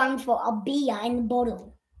 I'm going for a beer in the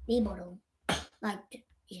bottle. Beer bottle. Like,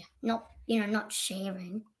 yeah, not, not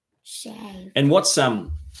sharing. Shave. And what's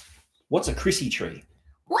a Chrissy tree?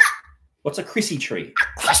 What? What's a Chrissy tree?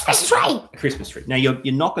 A Christmas tree. A Christmas tree. Now you're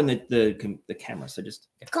knocking the camera, so just.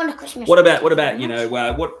 It's called a Christmas What tree. about you know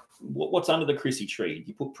what's under the Chrissy tree?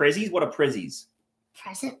 You put prezzies. What are prezzies?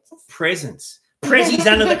 Presents. Presents. Prezzies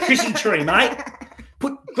under the Chrissy tree, mate.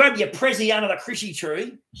 Grab your prezzy under the Chrissy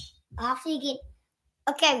tree. After you get.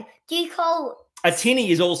 Okay, do you call. A tinny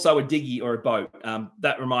is also a diggy or a boat.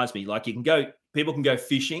 That reminds me, like people can go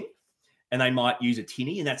fishing, and they might use a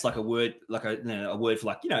tinny, and that's like a word, like a word for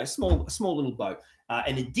like a small little boat.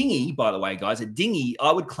 And a dinghy, by the way, guys, a dinghy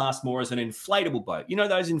I would class more as an inflatable boat. You know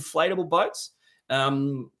those inflatable boats,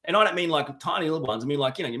 and I don't mean like tiny little ones. I mean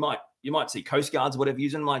like you might see Coast Guards or whatever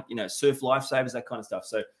using like surf lifesavers, that kind of stuff.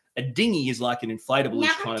 So a dinghy is like an inflatable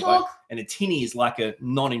kind of boat, and a tinny is like a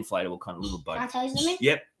non-inflatable kind of little boat. Can I tell you something?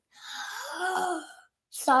 Yep.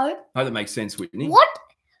 So. I hope that makes sense, Whitney. What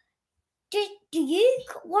do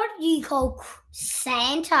you call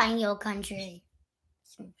Santa in your country?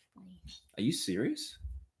 Are you serious?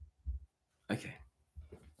 Okay.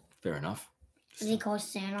 Fair enough. What do you call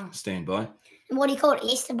Santa? Stand by. And what do you call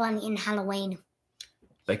Easter Bunny in Halloween?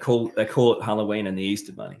 They call it Halloween and the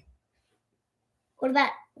Easter Bunny. What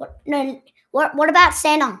about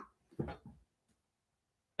Santa?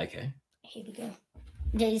 Okay. Here we go.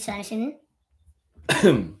 Did you say something?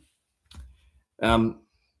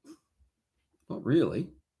 Not really.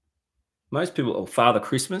 Most people, Father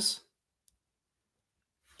Christmas.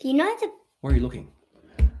 You know the. Where are you looking?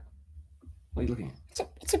 What are you looking at?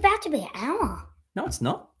 It's about to be an hour. No, it's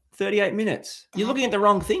not. 38 minutes. You're looking at the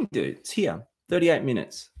wrong thing, dude. It's here. 38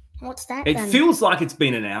 minutes. What's that? It then? feels like it's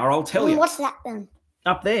been an hour, I'll tell you. What's that then?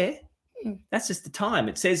 Up there. Hmm. That's just the time.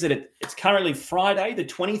 It says that it's currently Friday, the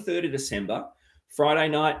 23rd of December. Friday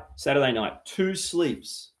night, Saturday night, 2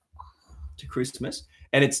 sleeps to Christmas,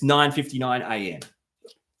 and it's 9:59 a.m.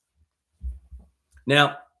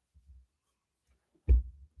 Now,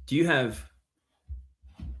 do you have?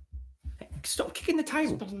 Stop kicking the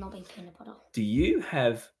table. Better not be peanut butter. Do you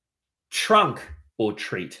have trunk or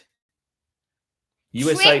treat?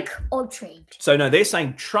 USA. Trick or treat? So no, they're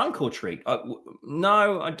saying trunk or treat.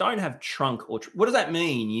 No, I don't have trunk or treat. What does that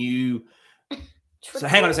mean? So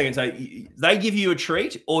hang on a second. So they give you a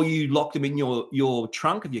treat, or you lock them in your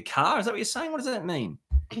trunk of your car? Is that what you're saying? What does that mean?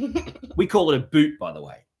 We call it a boot, by the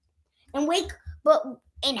way. But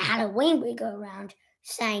in Halloween we go around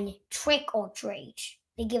saying trick or treat.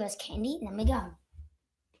 They give us candy, and then we go.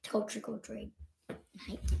 It's called trick or treat.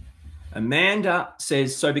 Right. Amanda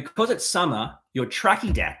says, so because it's summer, your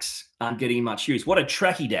tracky dacks aren't getting much use. What are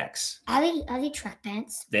tracky dacks? Are they track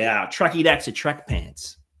pants? They are. Tracky dacks are track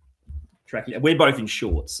pants. We're both in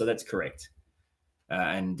shorts, so that's correct.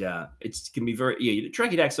 And it can be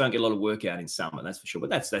tracky dacks don't get a lot of workout in summer, that's for sure. But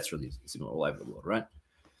that's really similar all over the world, right?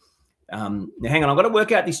 Now, hang on. I've got to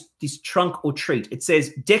work out this trunk or treat. It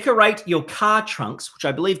says decorate your car trunks, which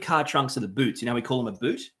I believe car trunks are the boots. You know, we call them a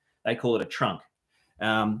boot. They call it a trunk.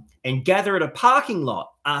 And gather at a parking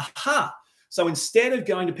lot. Aha. So instead of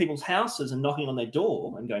going to people's houses and knocking on their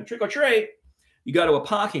door and going trick or treat, you go to a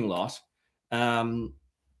parking lot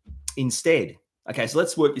instead. Okay, so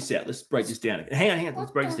let's work this out. Let's break this down. Hang on.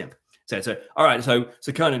 Let's break this down. So all right. So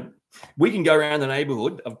Conan, we can go around the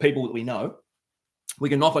neighborhood of people that we know. We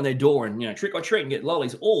can knock on their door and trick or treat and get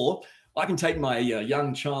lollies, or I can take my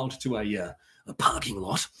young child to a parking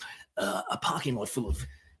lot full of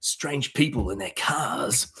strange people in their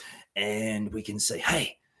cars, and we can say,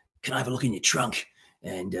 "Hey, can I have a look in your trunk?"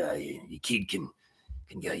 And your kid can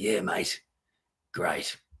go, "Yeah, mate,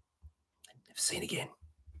 great. Never seen again."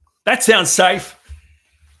 That sounds safe.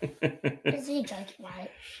 Is he joking, right?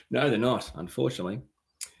 No, they're not, unfortunately.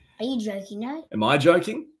 Are you joking, no? Am I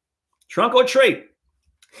joking? Trunk or treat?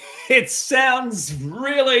 It sounds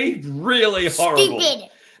really, really horrible. Stupid.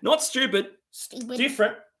 Not stupid. Stupid.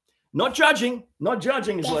 Different. Not judging. Not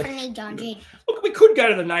judging. It's Definitely like, judging. look, we could go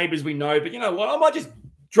to the neighbours we know, but you know what? I might just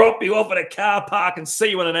drop you off at a car park and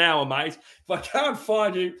see you in an hour, mate. If I can't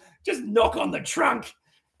find you, just knock on the trunk,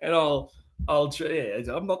 and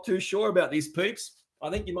I'm not too sure about these peeps. I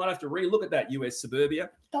think you might have to re-look at that US suburbia.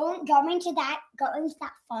 Go into that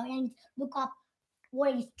phone and look up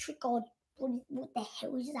what is trick or what the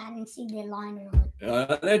hell is that and see their line on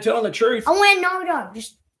it. They're telling the truth. I want to know though.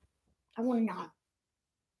 I want to know.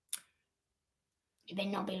 You better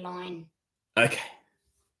not be lying. Okay.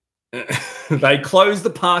 They close the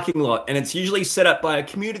parking lot, and it's usually set up by a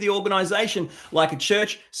community organisation like a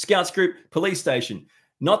church, scouts group, police station.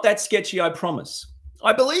 Not that sketchy, I promise.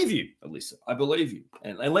 I believe you, Alyssa. I believe you.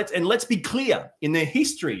 And let's be clear. In the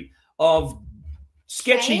history of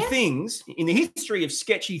sketchy things,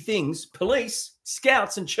 police,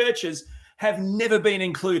 scouts, and churches have never been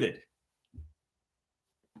included.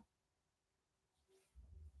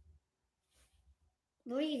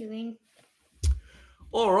 What are you doing?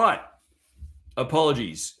 All right.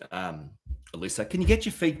 Apologies, Alyssa. Can you get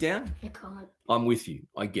your feet down? I can't. I'm with you.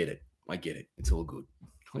 I get it. It's all good.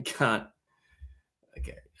 I can't.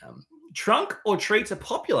 Okay. Trunk or treats are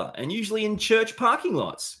popular and usually in church parking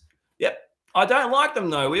lots. Yep. I don't like them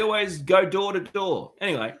though. We always go door to door.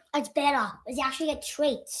 Anyway. It's better. We actually get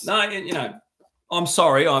treats. No, I'm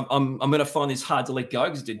sorry. I'm going to find this hard to let go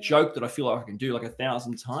because it's a joke that I feel like I can do like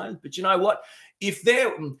 1,000 times. But you know what? If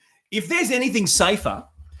there's anything safer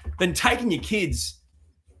than taking your kids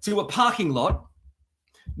to a parking lot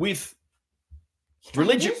with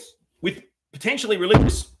potentially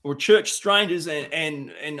religious or church strangers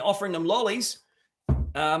and offering them lollies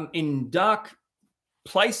in dark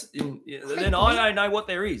place, then I don't know what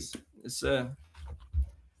there is. It's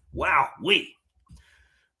wow.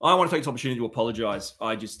 I want to take this opportunity to apologise.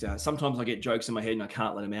 I just sometimes I get jokes in my head and I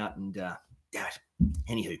can't let them out. And damn it.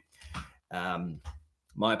 Anywho,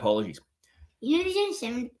 my apologies. You know, there's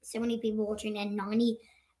 70 people watching and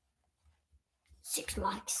 96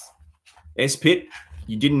 likes. S-Pit,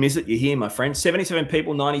 you didn't miss it. You're here, my friend. 77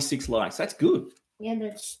 people, 96 likes. That's good. Yeah, but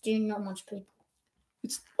it's still not much people.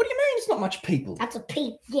 What do you mean it's not much people? That's a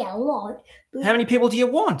peep. Yeah, a lot. But how many people do you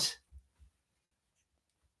want?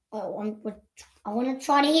 I want to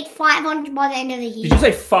try to hit 500 by the end of the year. Did you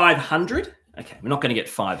say 500? Okay, we're not going to get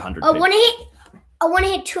 500 I people. want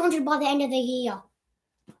to hit 200 by the end of the year.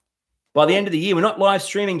 By the end of the year? We're not live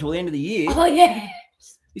streaming till the end of the year. Oh, yeah.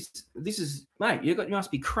 This is, mate, you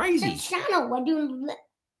must be crazy. That channel, we're doing it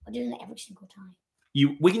every single time.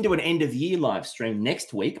 We can do an end of year live stream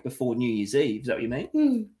next week before New Year's Eve. Is that what you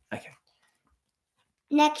mean? Okay.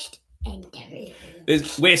 Next end of year.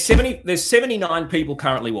 There's 79 people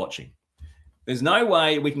currently watching. There's no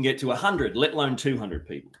way we can get to 100, let alone 200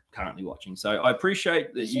 people currently watching. So I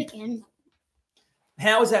appreciate that you can.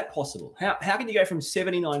 How is that possible? How can you go from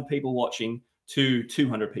 79 people watching to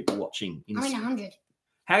 200 people watching? 100.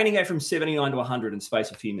 How can you go from 79 to 100 in space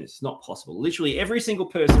of a few minutes? It's not possible. Literally every single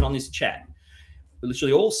person on this chat,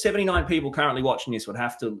 literally all 79 people currently watching this would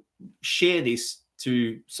have to share this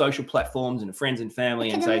to social platforms and friends and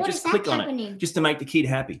family and say, just click on it, just to make the kid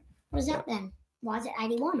happy. What is that then? Why is it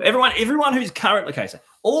 81? Everyone who's currently, okay, so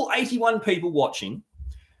all 81 people watching,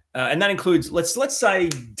 and that includes, let's say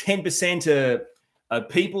 10% are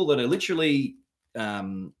people that are literally,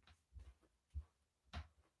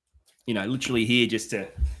 literally here just to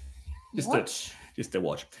watch.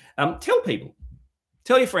 Tell people,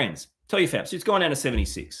 tell your friends, tell your fams. It's gone down to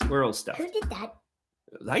 76. We're all stuffed. Who did that?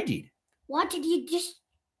 They did. Why did they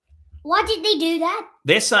do that?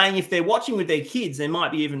 They're saying if they're watching with their kids, there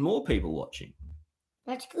might be even more people watching.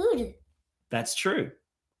 That's good. That's true.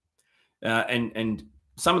 And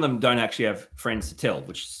some of them don't actually have friends to tell,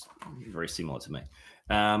 which is very similar to me.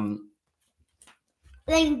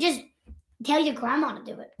 Then just tell your grandma to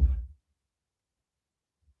do it.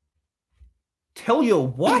 Tell your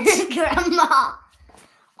what? Grandma.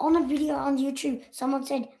 on a video on YouTube, someone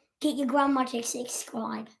said, get your grandma to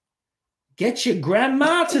subscribe. Get your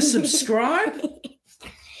grandma to subscribe?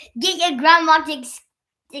 Get your grandma to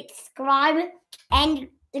subscribe and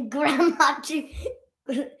the grandma to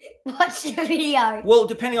watch the video. Well,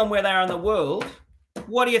 depending on where they are in the world,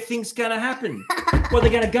 what do you think's going to happen? Well, they're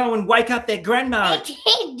going to go and wake up their grandma.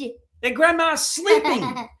 They did. Their grandma's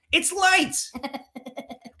sleeping. It's late.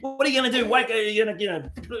 What are you going to do?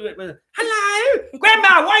 Hello,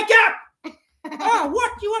 grandma, wake up. Oh,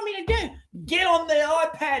 what do you want me to do? Get on the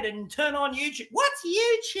iPad and turn on YouTube. What's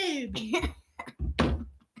YouTube?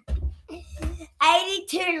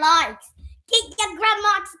 82 likes. Get your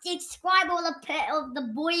grandma to subscribe or the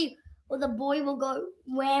boy will go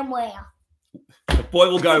where. The boy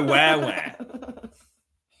will go where.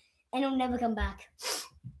 And he'll never come back.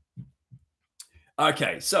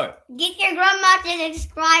 Okay, so get your grandma to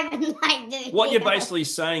subscribe and like the what you're basically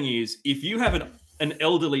saying is if you have an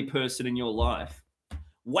elderly person in your life,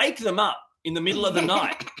 wake them up in the middle of the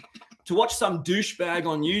night to watch some douchebag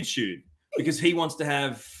on YouTube because he wants to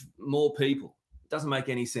have more people. It doesn't make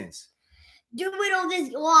any sense. Do it all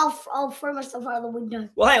this. Well, I'll throw myself out of the window.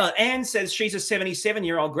 Well, hang on. Anne says she's a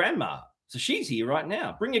 77-year-old grandma. So she's here right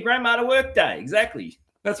now. Bring your grandma to work day. Exactly.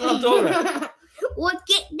 That's what I'm talking about. Well,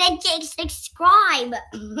 get subscribe.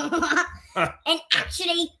 And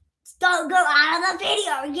actually don't go out of the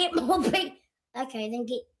video and get more people. Okay, then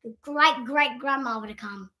get great-great-grandma to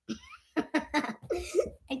come.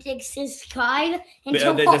 And subscribe. And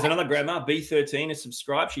there's another grandma, B13, has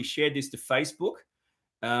subscribed. She shared this to Facebook.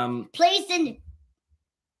 Please then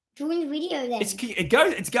join the video then.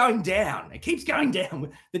 It's going down. It keeps going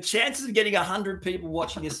down. The chances of getting 100 people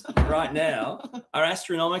watching this right now are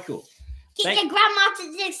astronomical. Get your grandma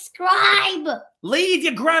to subscribe. Leave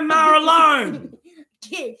your grandma alone.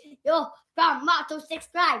 Get your grandma to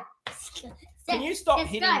subscribe. Can you stop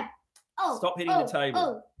hitting the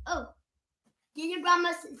table? Oh. Get your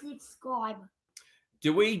grandma to subscribe.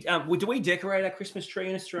 Do we decorate our Christmas tree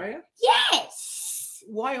in Australia? Yes.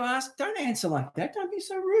 Why you ask? Don't answer like that. Don't be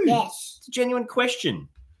so rude. Yes. It's a genuine question.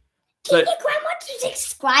 Get your grandma to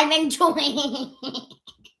subscribe and join.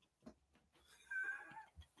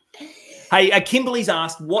 Hey, Kimberly's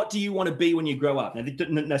asked, what do you want to be when you grow up?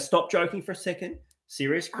 Now stop joking for a second.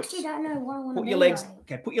 Serious question. I actually don't know what I want to be.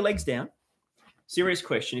 Put your legs down. Serious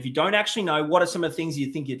question. If you don't actually know, what are some of the things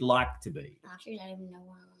you think you'd like to be? I actually don't even know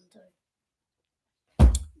what I want to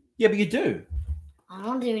do. Yeah, but you do. I don't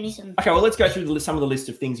want to do anything. Okay, well, let's go through some of the list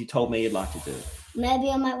of things you told me you'd like to do. Maybe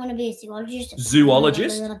I might want to be a zoologist.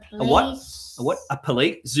 Zoologist? A what? A what? A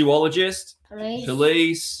police? Zoologist?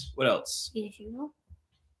 Police. What else? YouTuber.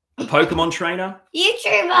 A Pokemon trainer?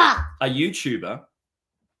 YouTuber. A YouTuber.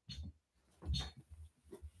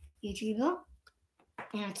 YouTuber.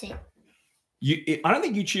 And that's it. I don't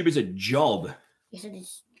think YouTube is a job. Yes, it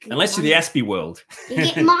is. Unless you're the Aspie world. You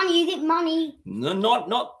get money. You get money. No,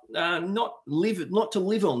 not to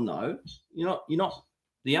live on. No, you're not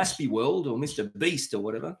the Aspie world or Mr. Beast or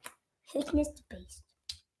whatever. Who's Mr. Beast?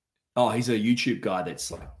 Oh, he's a YouTube guy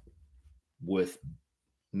that's like worth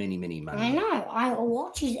many money. I know. I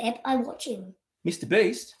watch him. Mr.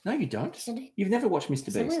 Beast? No, you don't. Yes, I do. You've never watched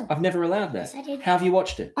Mr. Yes, Beast. I've never allowed that. Yes, I did. How have you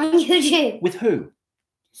watched it? On YouTube. With who?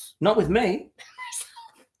 Not with me.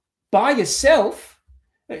 By yourself?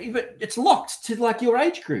 But it's locked to like your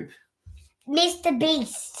age group. Mr.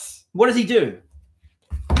 Beast. What does he do?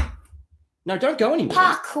 No, don't go anywhere.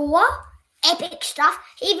 Parkour. Epic stuff.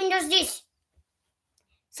 He even does this.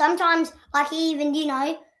 Sometimes, like he even,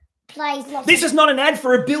 plays lots. This is not an ad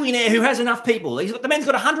for a billionaire who has enough people. The man's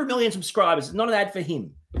got 100 million subscribers. It's not an ad for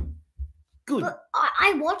him. Good. But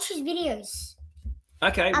I watch his videos.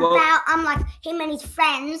 Okay, well. About like him and his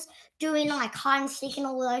friends doing like hide and seek and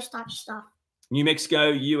all those type of stuff. New Mexico,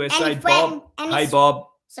 USA, and Bob. Hey, Bob.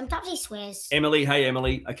 Sometimes he swears. Emily, hey,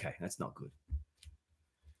 Emily. Okay, that's not good.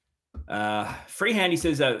 Freehandy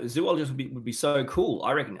says zoologist would be so cool.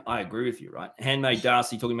 I reckon I agree with you, right? Handmaid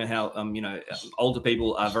Darcy talking about how older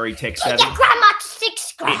people are very tech savvy. Your grandma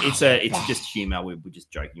subscribe. It's just humour. We're just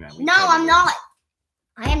joking around. No, I'm not.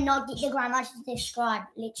 I am not. Get your grandma to subscribe.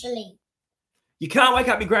 Literally. You can't wake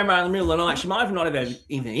up your grandma in the middle of the night. She might not have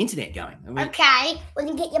even internet going. Okay, well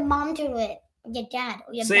then get your mum to it, or your dad,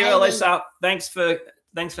 or your See baby. you, Alyssa. Thanks for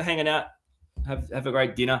hanging out. Have a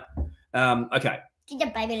great dinner. Okay. Get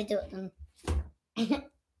your baby to do it then.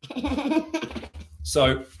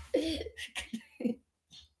 So,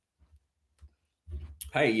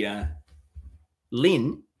 hey,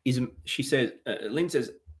 Lynn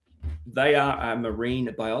says they are a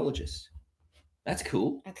marine biologist. That's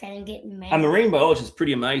cool. Okay, then get married. A marine biologist is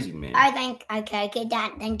pretty amazing, man. I think, okay, get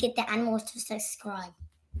that. Then get the animals to subscribe.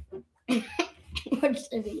 Watch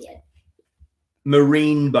the video.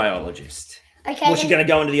 Marine biologist. Okay. Well, she's going to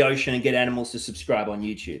go into the ocean and get animals to subscribe on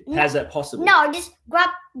YouTube. How's that possible? No, just grab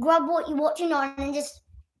what you're watching on and just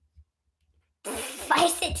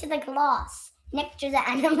face it to the glass next to the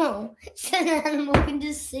animal so the animal can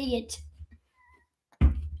just see it.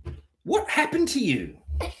 What happened to you?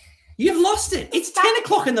 You've lost it. It's 10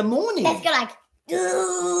 o'clock in the morning. Let's go like,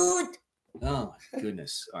 dude. Oh, my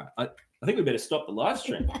goodness. All right. I think we better stop the live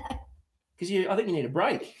stream. Because I think you need a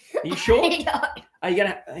break. Are you sure? Are you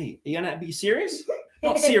gonna be serious?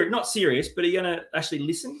 Not serious, but are you gonna actually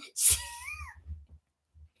listen?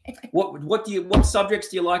 What subjects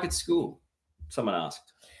do you like at school? Someone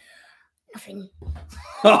asked. Nothing.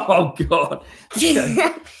 Oh God.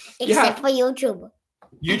 Except for YouTube.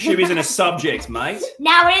 YouTube isn't a subject, mate.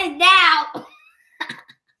 Now it is now.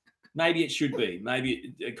 Maybe it should be.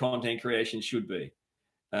 Maybe content creation should be.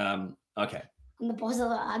 Okay. I'm the boss of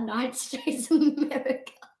the United States of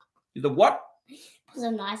America. The what? Boss of the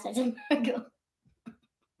United States of America.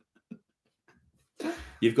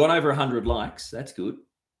 You've got over 100 likes. That's good.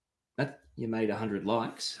 You made 100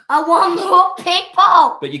 likes. I want more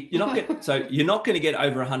people. But you're not getting. So you're not going to get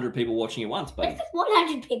over 100 people watching at once, buddy.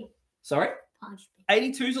 100 people. Sorry.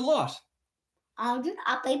 82 is a lot. 100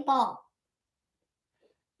 people.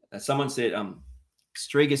 Someone said.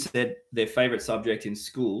 Striga said their favorite subject in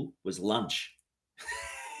school was lunch.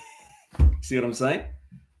 See what I'm saying?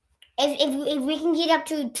 If we can get up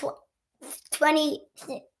to 20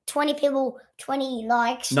 people, 20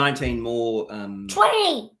 likes. 19 more.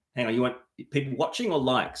 20. Hang on, you want people watching or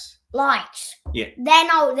likes? Likes. Yeah. Then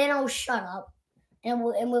I'll shut up, and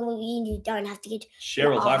you don't have to get.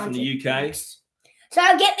 Cheryl, hi from the UK. Likes. So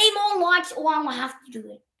get me more likes, or I'll have to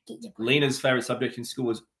do it. Lena's favorite subject in school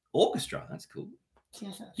was orchestra. That's cool.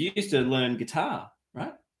 You used to learn guitar,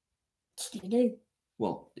 right? Still do.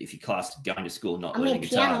 Well, if you classed going to school not I learning mean,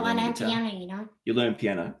 guitar. piano. I know piano, you know. You learn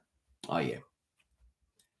piano? Oh, yeah.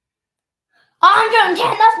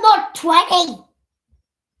 110, that's not 20.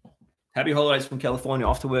 Happy holidays from California.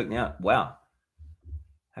 Off to work now. Wow.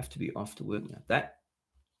 Have to be off to work now.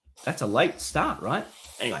 That's a late start, right?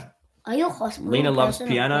 Anyway. Are you a hospital? Lena loves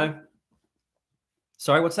piano.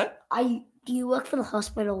 Sorry, what's that? Do you work for the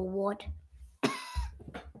hospital or what?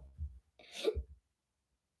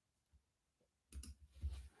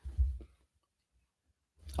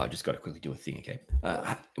 I just got to quickly do a thing, okay?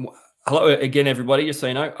 Hello again, everybody. Just so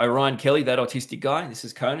you know, Orion Kelly, that autistic guy. This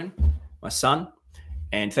is Conan, my son.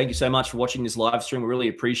 And thank you so much for watching this live stream. We really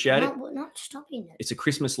appreciate it. We're not stopping it. It's a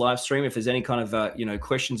Christmas live stream. If there's any kind of,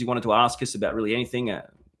 questions you wanted to ask us about really anything, my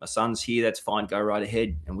son's here. That's fine. Go right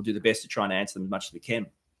ahead. And we'll do the best to try and answer them as much as we can.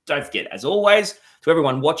 Don't forget, as always, to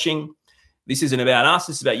everyone watching, this isn't about us.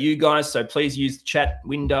 This is about you guys. So please use the chat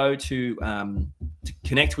window to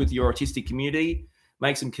connect with your autistic community.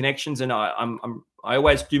 Make some connections, and I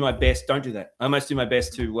always do my best. Don't do that. I almost do my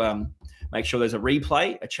best to make sure there's a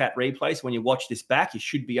chat replay. So when you watch this back, you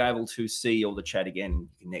should be able to see all the chat again and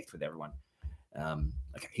connect with everyone.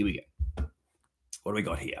 Okay, here we go. What do we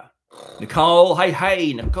got here? Nicole,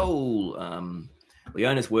 hey, Nicole.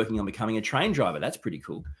 Leona's working on becoming a train driver. That's pretty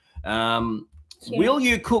cool. Will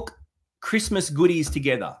you cook Christmas goodies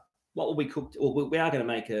together? What will we cook? Well, we are going to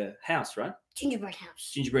make a house, right? Gingerbread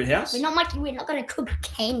house. Gingerbread house? We're not going to cook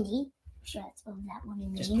candy. Sure, that's all that one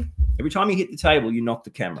in there. Every time you hit the table, you knock the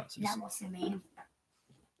camera. So that was the mean.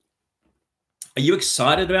 Are you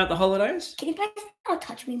excited about the holidays? Can you please not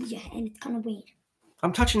touch me with your hand? It's kind of weird.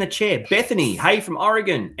 I'm touching the chair. Bethany, hey, from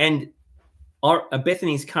Oregon. And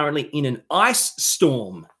Bethany's currently in an ice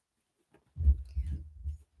storm.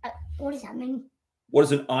 What does that mean? What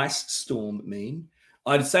does an ice storm mean?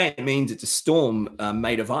 I'd say it means it's a storm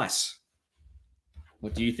made of ice.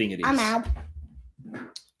 What do you think it is? I'm out.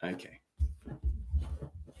 Okay.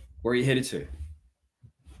 Where are you headed to?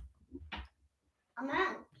 I'm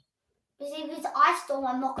out. Because if it's an ice storm,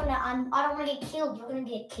 I don't want to get killed. You're going to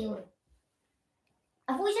get killed.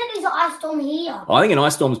 I thought you said there's an ice storm here. I think an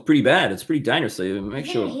ice storm is pretty bad. It's pretty dangerous. So make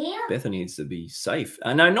Is sure it here? Bethany needs to be safe.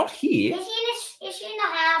 No, not here. Is she in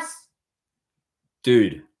the house?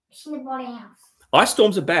 Dude. Is she in the body house? Ice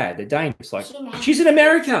storms are bad. They're dangerous. Like she's in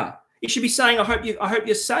America. You should be saying, I hope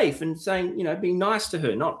you're safe, and saying, being nice to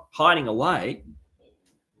her, not hiding away.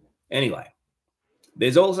 Anyway,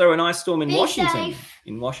 there's also an ice storm in Washington. Safe.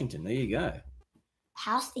 In Washington, there you go.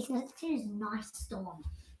 House is a nice storm.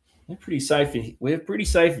 We're pretty safe. We're pretty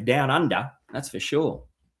safe down under. That's for sure.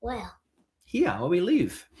 Well, here where we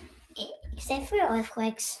live. Except for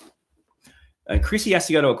earthquakes. Chrissy has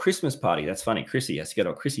to go to a Christmas party. That's funny. Chrissy has to go to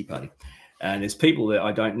a Chrissy party. And there's people that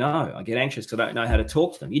I don't know. I get anxious because I don't know how to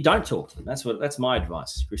talk to them. You don't talk to them. That's my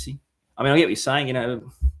advice, Chrissy. I mean, I get what you're saying. You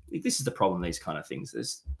know, this is the problem. These kind of things.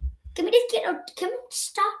 Can we just can we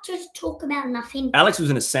start to talk about nothing? Alex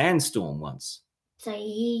was in a sandstorm once. So,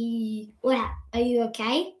 what? Are you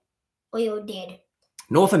okay, or you're dead?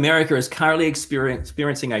 North America is currently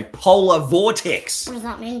experiencing a polar vortex. What does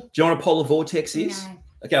that mean? Do you know what a polar vortex is? No.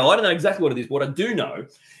 Okay, well, I don't know exactly what it is. What I do know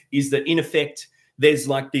is that, in effect, there's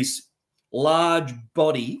like this large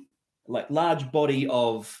body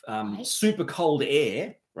of super cold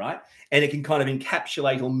air, right? And it can kind of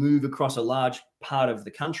encapsulate or move across a large part of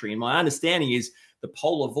the country. And my understanding is the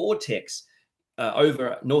polar vortex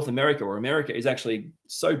over North America or America is actually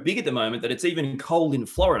so big at the moment that it's even cold in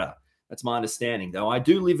Florida. That's my understanding, though. I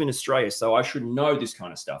do live in Australia, so I should know this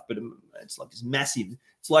kind of stuff. But it's like this massive.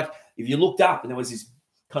 It's like if you looked up and there was this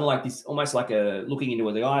kind of like this, almost like looking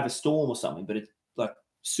into the eye of a storm or something. But it's like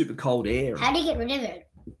super cold air. How do you get rid of it?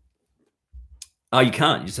 Oh, you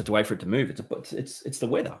can't. You just have to wait for it to move. It's the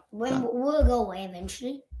weather. When will it go away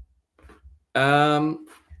eventually? Does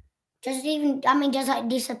it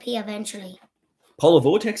disappear eventually? Polar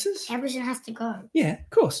vortexes? Everything has to go. Yeah, of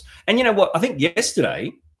course. And you know what? I think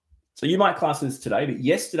yesterday. So you might class this today, but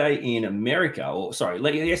yesterday in America,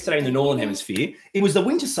 yesterday in the Northern Hemisphere, it was the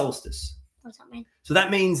winter solstice. What does that mean? So that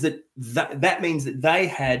means that they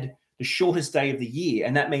had the shortest day of the year,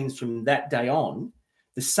 and that means from that day on,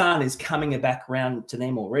 the sun is coming back around to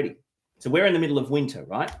them already. So we're in the middle of winter,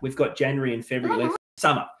 right? We've got January and February left of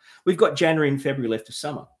summer. We've got January and February left of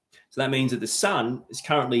summer. So that means that the sun is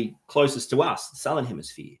currently closest to us, the southern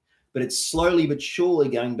hemisphere. But it's slowly but surely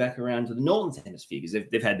going back around to the northern hemisphere because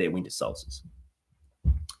they've had their winter solstice.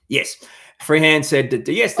 Yes. Freehand said that,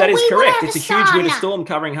 yes, that is correct. It's a huge winter storm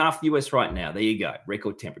covering half the US right now. There you go.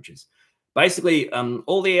 Record temperatures. Basically,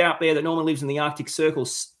 all the air out there that normally lives in the Arctic Circle,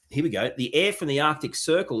 here we go. The air from the Arctic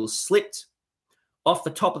Circle slipped off the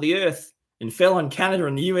top of the Earth and fell on Canada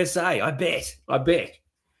and the USA. I bet.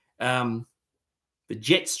 The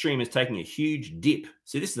jet stream is taking a huge dip.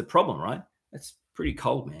 See, this is the problem, right? That's pretty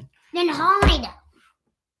cold, man. Then hide.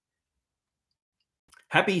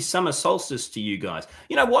 Happy summer solstice to you guys.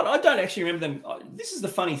 You know what? I don't actually remember them. This is the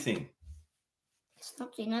funny thing. It's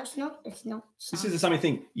not. It's not. This is the funny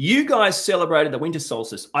thing. You guys celebrated the winter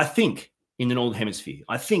solstice, I think, in the Northern Hemisphere.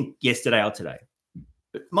 I think yesterday or today.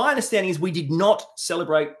 But my understanding is we did not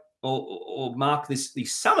celebrate or mark the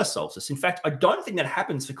summer solstice. In fact, I don't think that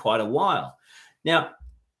happens for quite a while. Now,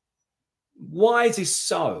 why is this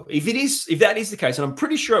so? If that is the case, and I'm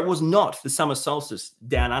pretty sure it was not the summer solstice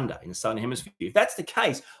down under in the southern hemisphere. If that's the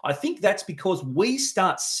case, I think that's because we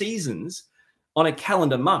start seasons on a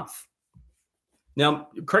calendar month. Now,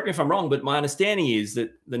 correct me if I'm wrong, but my understanding is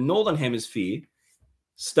that the northern hemisphere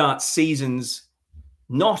starts seasons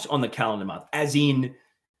not on the calendar month, as in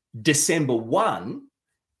December 1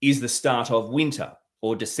 is the start of winter,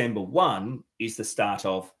 or December 1 is the start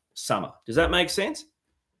of summer. Does that make sense?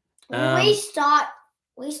 We start.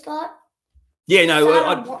 Yeah,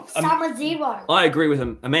 no. Summer zero. I agree with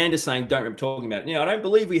him. Amanda's saying don't remember talking about it. I don't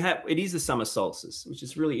believe it is the summer solstice, which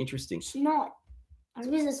is really interesting. It's not. I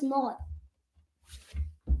suppose it's not.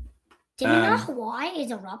 Did you know Hawaii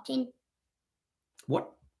is erupting? What?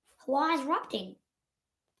 Hawaii is erupting.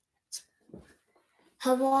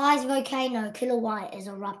 Hawaii's volcano, Kilauea, is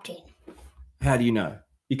erupting. How do you know?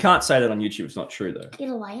 You can't say that on YouTube. It's not true, though.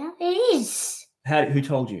 Kilauea? It is. Who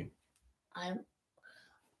told you?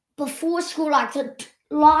 Before school, like the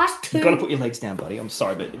last 2... You've got to put your legs down, buddy. I'm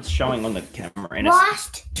sorry, but it's showing on the camera. And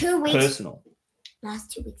last 2 weeks. Personal.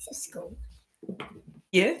 Last 2 weeks at school.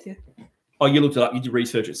 Yeah. Oh, you looked it up. You did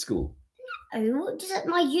research at school. Oh, just at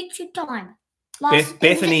my YouTube time.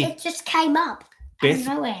 Bethany. It just came up out of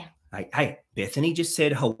nowhere. Hey, Bethany just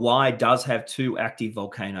said Hawaii does have 2 active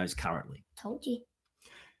volcanoes currently. Told you.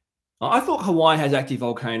 I thought Hawaii has active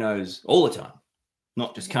volcanoes all the time.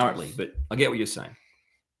 Not just currently, but I get what you're saying.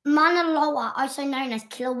 Mauna Loa, also known as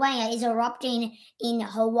Kilauea, is erupting in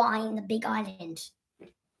Hawaii in the Big Island.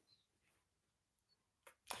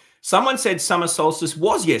 Someone said summer solstice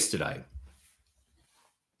was yesterday.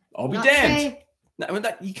 I'll be damned. No,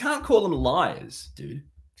 you can't call them liars, dude.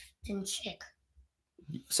 Didn't check.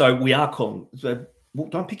 So we are calling.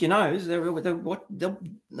 Don't pick your nose. They're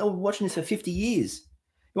watching this for 50 years.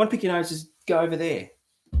 You want to pick your nose? Just go over there.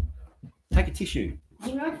 Take a tissue.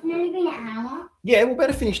 You know it's nearly been an hour. Yeah, we'll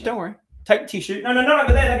better finish. Don't worry. Take the tissue. No, not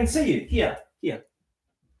over there. I can see you. Here.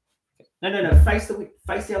 No. Face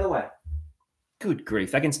the other way. Good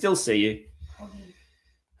grief. I can still see you.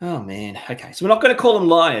 Oh, man. Okay. So we're not going to call them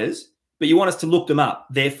liars, but you want us to look them up.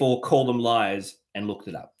 Therefore, call them liars and look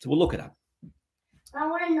it up. So we'll look it up. I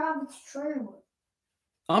want to know if it's true.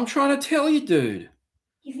 I'm trying to tell you, dude.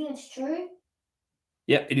 You think it's true?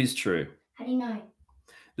 Yep, it is true. How do you know?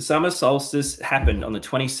 The summer solstice happened on the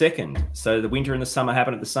 22nd, so the winter and the summer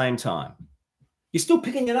happened at the same time. You're still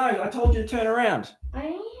picking your nose. I told you to turn around. I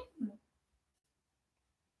am.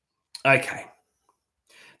 Okay.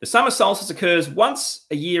 The summer solstice occurs once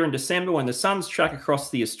a year in December when the sun's track across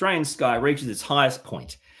the Australian sky reaches its highest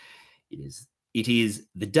point. It is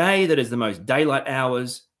the day that has the most daylight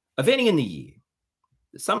hours of any in the year.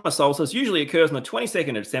 The summer solstice usually occurs on the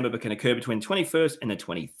 22nd of December, but can occur between the 21st and the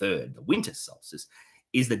 23rd. The winter solstice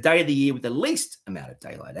is the day of the year with the least amount of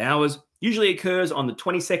daylight hours. Usually occurs on the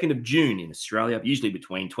 22nd of June in Australia, usually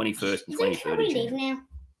between 21st and 23rd. Can we leave now?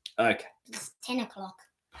 Okay. It's 10 o'clock.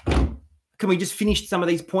 Can we just finish some of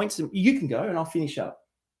these points? You can go and I'll finish up.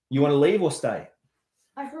 You want to leave or stay?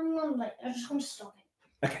 I really want to leave. I just want to stop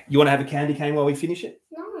it. Okay. You want to have a candy cane while we finish it?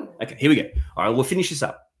 No. Okay, here we go. All right, we'll finish this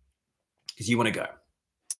up because you want to go.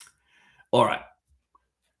 All right.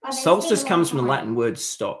 Solstice comes from the Latin word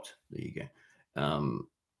stopped. There you go.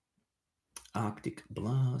 Arctic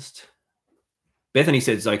blast. Bethany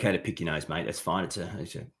says it's okay to pick your nose, mate. That's fine.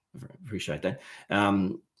 Appreciate that.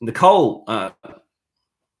 Nicole. I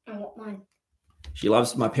want mine. She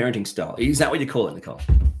loves my parenting style. Is that what you call it, Nicole?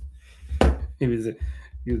 It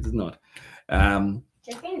is not.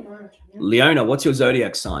 Leona, what's your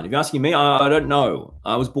zodiac sign? If you're asking me, I don't know.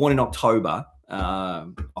 I was born in October.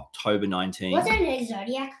 October 19. What's a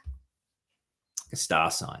zodiac? A star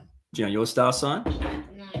sign. Do you know your star sign?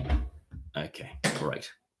 No. Okay, great.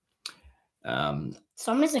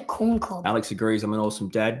 Someone's a corn cob. Alex agrees I'm an awesome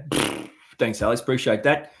dad. Thanks, Alex. Appreciate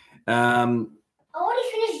that. I already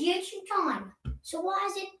finished YouTube time. So why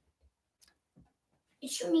is it? It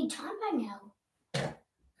should need time by now.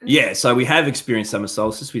 Yeah, so we have experienced summer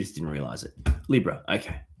solstice. We just didn't realize it. Libra.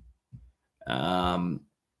 Okay.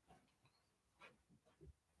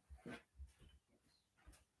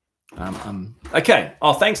 Okay.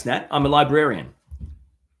 Oh, thanks, Nat. I'm a librarian.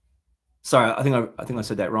 Sorry, I think I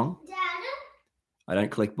said that wrong. Dad? I don't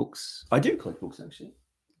collect books. I do collect books, actually.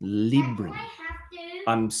 Libra. Do I have to?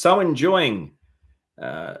 I'm so enjoying.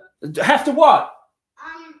 Have to what?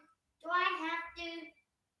 Do I have to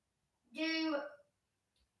do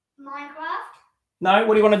Minecraft? No.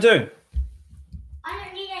 What do you want to do? I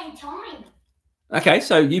don't need any time. Okay,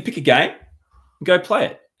 so you pick a game, and go play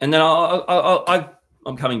it, and then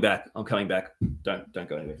I'm coming back. I'm coming back. Don't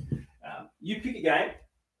go anywhere. You pick a game,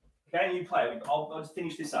 okay, and you play it. I'll just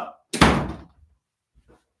finish this up.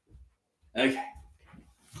 Okay.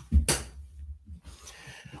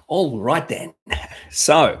 All right then.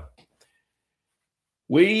 So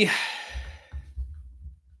we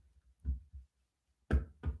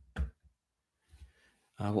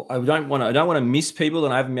I don't want to miss people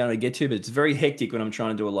that I haven't been able to get to, but it's very hectic when I'm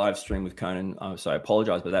trying to do a live stream with Conan. So I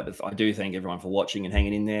apologize for that, but I do thank everyone for watching and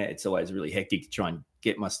hanging in there. It's always really hectic to try and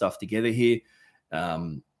get my stuff together here.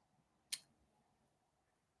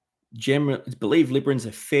 Generally, believe Librans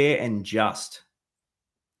are fair and just.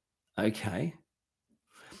 Okay.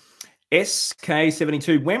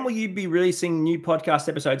 SK72, when will you be releasing new podcast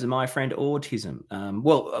episodes of My Friend Autism?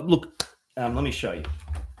 Well, look, let me show you.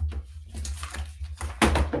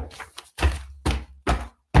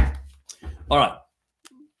 All right.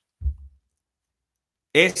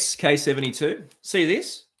 SK72, see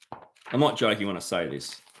this? I'm not joking when I say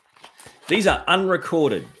this. These are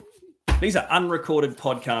unrecorded. These are unrecorded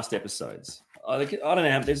podcast episodes. I don't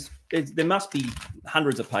know. There must be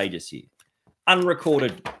hundreds of pages here.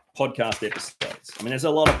 Unrecorded podcast episodes. I mean, there's a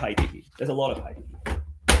lot of paper here. There's a lot of paper here.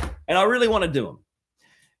 And I really want to do them.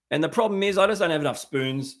 And the problem is I just don't have enough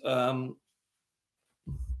spoons.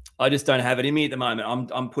 I just don't have it in me at the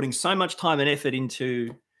moment. I'm putting so much time and effort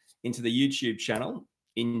into the YouTube channel,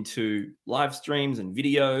 into live streams and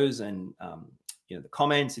videos and the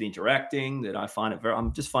comments and interacting, that I find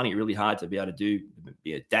I'm just finding it really hard to be able to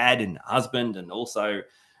be a dad and a husband and also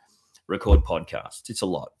record podcasts. It's a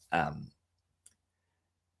lot.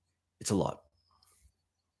 It's a lot.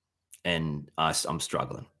 And I'm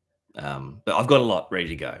struggling. But I've got a lot ready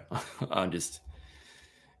to go.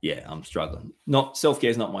 I'm struggling. Self-care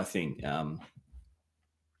is not my thing.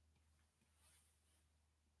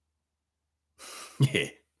 Yeah,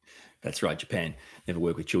 that's right. Japan never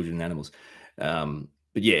work with children and animals.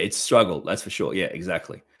 But yeah, it's a struggle. That's for sure. Yeah,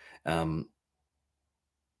 exactly.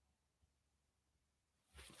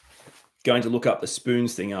 Going to look up the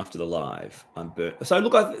spoons thing after the live. So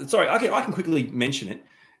look, I can quickly mention it,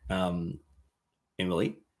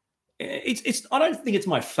 Emily. I don't think it's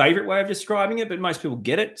my favorite way of describing it, but most people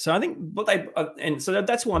get it. So I think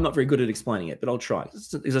that's why I'm not very good at explaining it, but I'll try.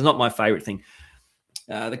 It's not my favorite thing.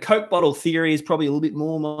 The Coke bottle theory is probably a little bit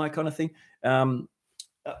more my kind of thing.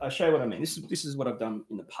 I'll show you what I mean. This is what I've done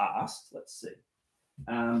in the past. Let's see.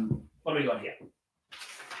 What do we got here?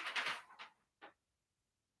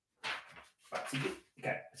 Right, so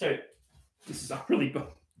okay, so this is really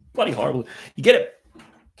bloody horrible. You get it.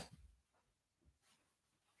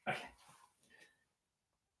 Okay.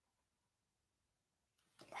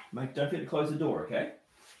 Mate, don't forget to close the door, okay?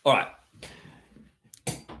 All right.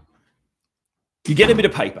 You get a bit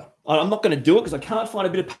of paper. I'm not going to do it because I can't find a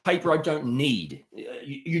bit of paper I don't need.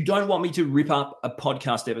 You don't want me to rip up a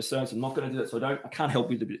podcast episode, so I'm not going to do that. So I can't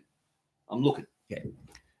help you with a bit. I'm looking. Okay.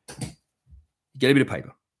 You get a bit of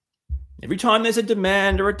paper. Every time there's a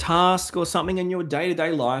demand or a task or something in your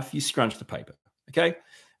day-to-day life, you scrunch the paper. Okay. At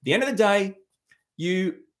the end of the day,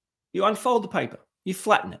 you unfold the paper. You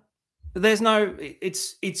flatten it. There's no.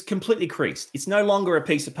 It's completely creased. It's no longer a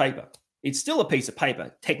piece of paper. It's still a piece of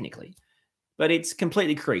paper technically, but it's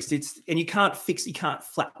completely creased. And you can't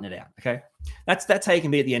flatten it out. Okay, that's how you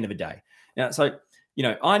can be at the end of a day. Now, so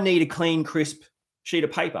I need a clean, crisp sheet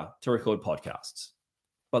of paper to record podcasts.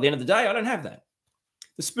 By the end of the day, I don't have that.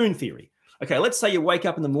 The spoon theory. Okay, let's say you wake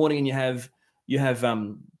up in the morning and you have I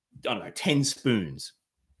don't know 10 spoons,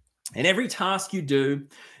 and every task you do,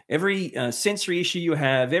 every sensory issue you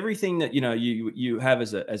have, everything that you have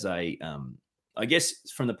as a I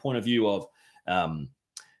guess from the point of view of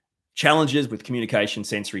challenges with communication,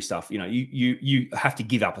 sensory stuff, you have to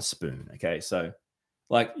give up a spoon. Okay, so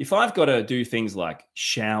like if I've got to do things like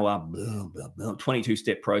shower,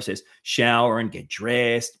 22-step process, shower and get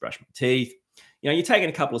dressed, brush my teeth, you're taking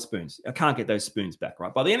a couple of spoons. I can't get those spoons back,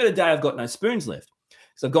 right? By the end of the day, I've got no spoons left.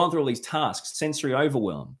 So I've gone through all these tasks, sensory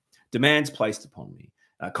overwhelm, demands placed upon me,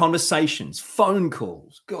 conversations, phone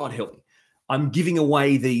calls. God help me. I'm giving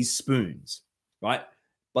away these spoons, right?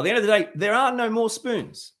 By the end of the day, there are no more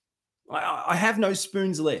spoons. I have no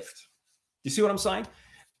spoons left. Do you see what I'm saying?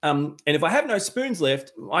 And if I have no spoons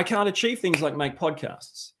left, I can't achieve things like make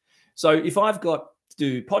podcasts. So if I've got to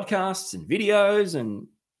do podcasts and videos and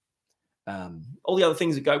all the other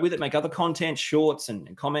things that go with it, make other content, shorts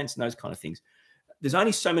and comments and those kind of things, there's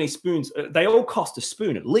only so many spoons. They all cost a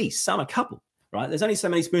spoon at least, some a couple, right? There's only so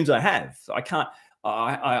many spoons I have. So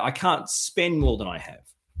I can't spend more than I have.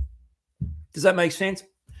 Does that make sense?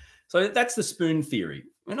 So that's the spoon theory.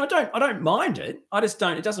 And I don't mind it.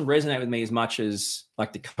 It doesn't resonate with me as much as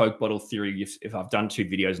like the Coke bottle theory. If I've done 2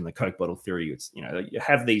 videos on the Coke bottle theory, it's, you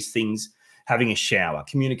have these things, having a shower,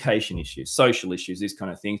 communication issues, social issues, these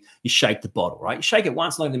kind of things. You shake the bottle, right? You shake it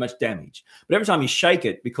once, not going to do much damage. But every time you shake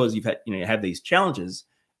it, because you've had, you have these challenges,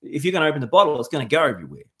 if you're going to open the bottle, it's going to go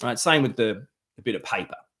everywhere, right? Same with the bit of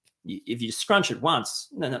paper. If you scrunch it once,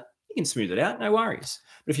 no, you can smooth it out, no worries.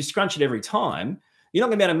 But if you scrunch it every time, you're not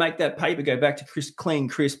going to be able to make that paper go back to clean,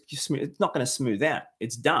 crisp. It's not going to smooth out.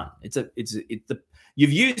 It's done.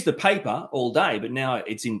 You've used the paper all day, but now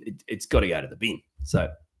it's got to go to the bin. So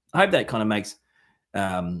I hope that kind of makes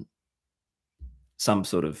some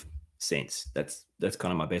sort of sense. That's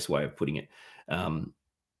kind of my best way of putting it.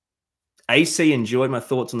 AC enjoyed my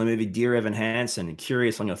thoughts on the movie Dear Evan Hansen and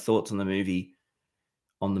curious on your thoughts on the movie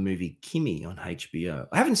Kimmy on HBO.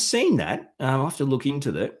 I haven't seen that. I'll have to look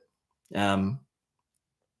into that.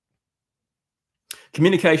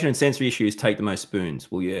 Communication and sensory issues take the most spoons.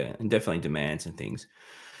 Well, yeah, and definitely demands and things.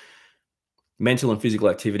 Mental and physical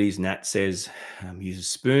activities, Nat says, uses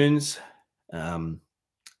spoons.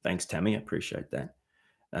 Thanks, Tammy. I appreciate that.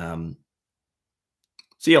 So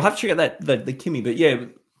yeah, I'll have to check out the Kimmy. But yeah,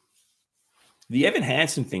 the Evan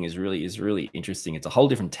Hansen thing is really interesting. It's a whole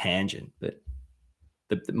different tangent. But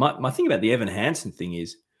my thing about the Evan Hansen thing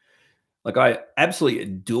is, like, I absolutely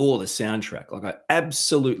adore the soundtrack. Like, I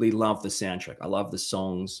absolutely love the soundtrack. I love the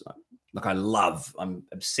songs. I'm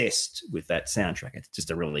obsessed with that soundtrack. It's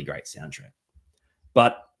just a really great soundtrack.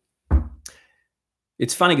 But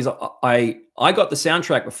it's funny because I got the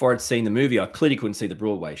soundtrack before I'd seen the movie. I clearly couldn't see the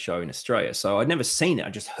Broadway show in Australia. So I'd never seen it.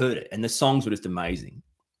 I just heard it. And the songs were just amazing.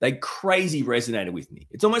 They crazy resonated with me.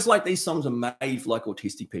 It's almost like these songs are made for like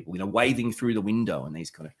autistic people, waving through the window and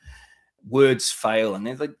these kind of words fail, and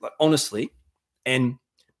they're like honestly. But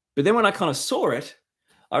then when I kind of saw it,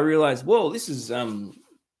 I realized, whoa, this is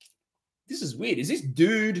weird. Is this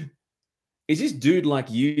dude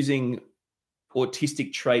like using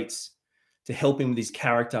autistic traits to help him with his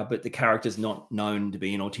character, but the character's not known to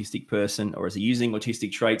be an autistic person? Or is he using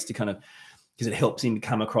autistic traits to kind of, because it helps him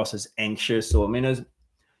come across as anxious? Or when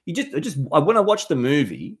I watched the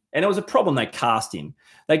movie, and it was a problem, they cast him.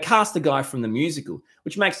 They cast the guy from the musical,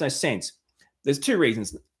 which makes no sense. There's 2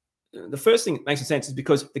 reasons. The first thing that makes no sense is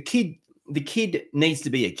because the kid needs to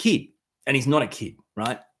be a kid, and he's not a kid,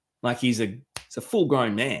 right? Like he's a He's a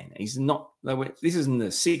full-grown man. He's not. This is in the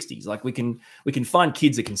 60s. Like we can find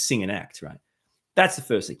kids that can sing and act, right? That's the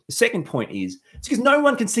first thing. The second point is it's because no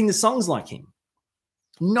one can sing the songs like him.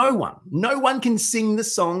 No one can sing the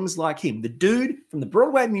songs like him. The dude from the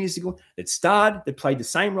Broadway musical that played the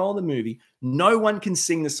same role in the movie, no one can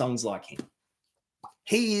sing the songs like him.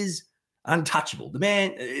 He is untouchable. The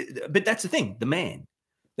man, but that's the thing, the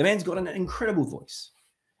man's got an incredible voice.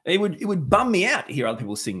 It would bum me out to hear other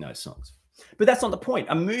people sing those songs. But that's not the point.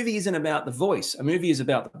 A movie isn't about the voice. A movie is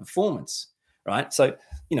about the performance, right? So,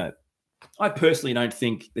 I personally don't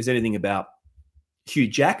think there's anything about Hugh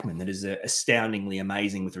Jackman that is astoundingly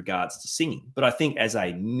amazing with regards to singing. But I think as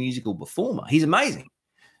a musical performer, he's amazing.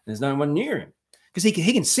 There's no one near him because he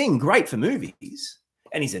can sing great for movies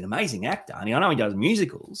and he's an amazing actor. I mean, I know he does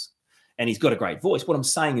musicals and he's got a great voice. What I'm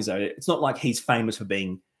saying is, though, it's not like he's famous for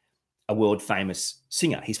being a world famous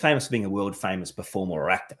singer. He's famous for being a world famous performer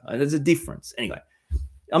or actor. There's a difference. Anyway,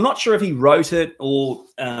 I'm not sure if he wrote it or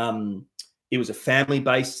it was a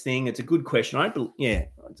family-based thing. It's a good question. I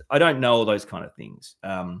don't know all those kind of things.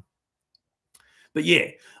 But yeah,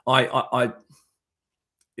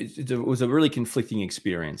 it was a really conflicting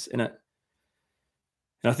experience, and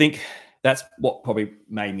I think that's what probably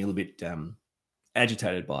made me a little bit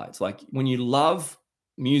agitated by it. It's like when you love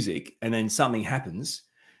music and then something happens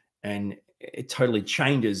and it totally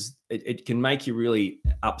changes, it can make you really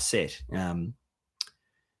upset and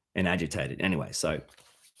agitated. Anyway, so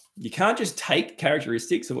you can't just take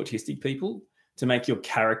characteristics of autistic people to make your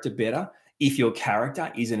character better if your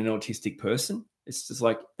character isn't an autistic person. It's just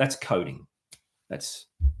like, that's coding. That's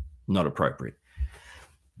not appropriate.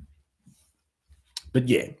 But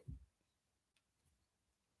yeah,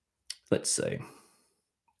 let's see.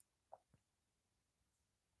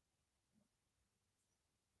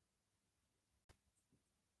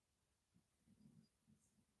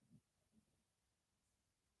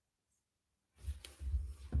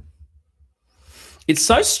 It's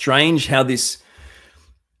so strange how this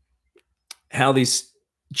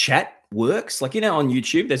chat works. Like, on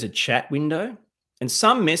YouTube, there's a chat window and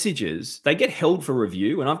some messages, they get held for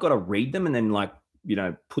review and I've got to read them and then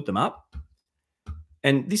put them up.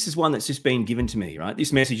 And this is one that's just been given to me, right?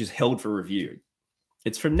 This message is held for review.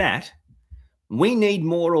 It's from Nat. We need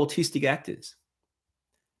more autistic actors.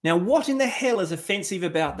 Now, what in the hell is offensive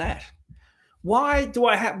about that? Why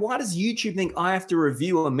does YouTube think I have to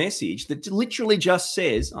review a message that literally just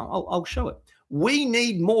says, I'll show it. We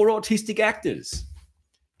need more autistic actors.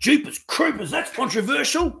 Jeepers creepers, that's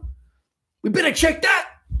controversial. We better check that.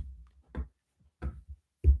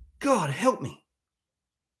 God help me.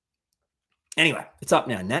 Anyway, it's up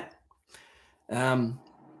now, Nat.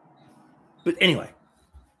 But anyway.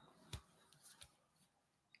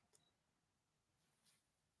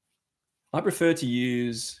 I prefer to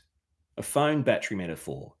use a phone battery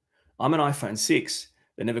metaphor. I'm an iPhone 6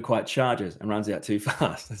 that never quite charges and runs out too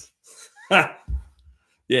fast.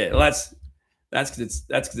 Yeah, well, that's because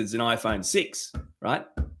it's an iPhone 6, right?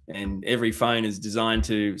 And every phone is designed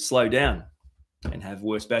to slow down and have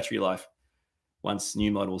worse battery life once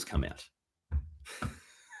new models come out.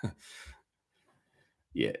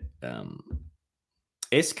 Yeah.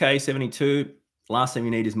 SK72, last thing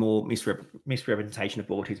you need is more misrepresentation of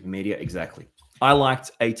autism media. Exactly. I liked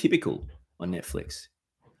Atypical on Netflix.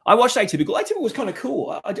 I watched Atypical. Atypical was kind of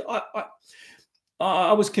cool.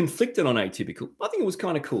 I was conflicted on Atypical. I think it was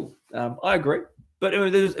kind of cool. I agree. But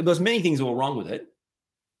there was many things that were wrong with it.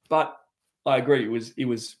 But I agree.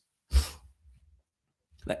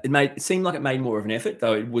 It seemed like it made more of an effort,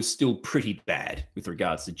 though it was still pretty bad with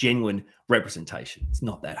regards to genuine representation. It's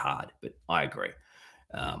not that hard, but I agree.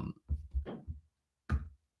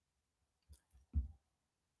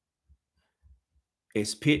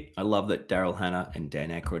 S. Pitt, I love that Daryl Hannah and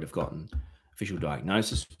Dan Aykroyd have gotten official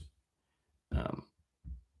diagnosis.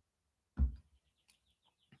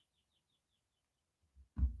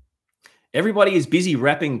 Everybody is busy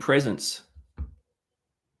wrapping presents.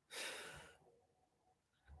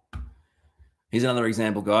 Here's another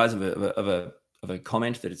example, guys, of a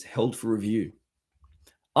comment that is held for review.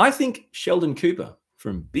 I think Sheldon Cooper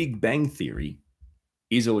from Big Bang Theory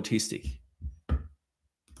is autistic.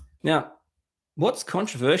 Now, what's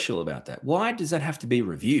controversial about that? Why does that have to be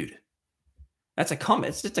reviewed? That's a comment.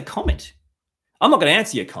 It's just a comment. I'm not going to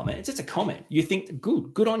answer your comment. It's just a comment. You think,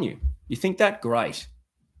 good on you. You think that? Great.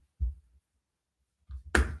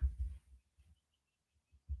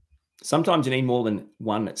 Sometimes you need more than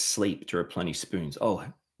one sleep to replenish spoons. Oh,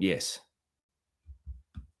 yes.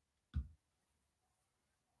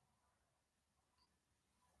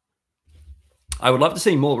 I would love to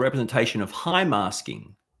see more representation of high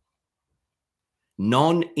masking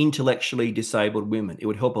Non-intellectually disabled women. It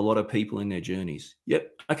would help a lot of people in their journeys.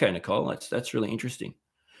 Yep. Okay, Nicole, that's really interesting.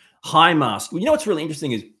 High mask. You know what's really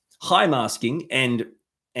interesting is high masking and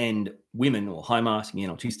women, or high masking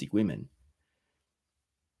and autistic women,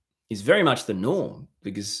 is very much the norm,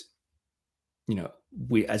 because, you know,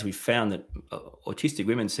 as we found that autistic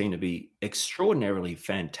women seem to be extraordinarily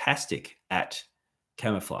fantastic at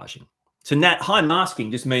camouflaging. So that high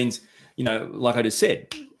masking just means, you know, like I just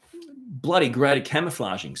said, bloody great at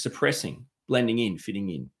camouflaging, suppressing, blending in, fitting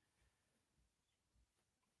in.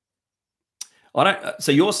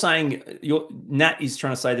 So you're saying, Nat is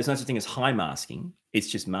trying to say there's no such thing as high masking. It's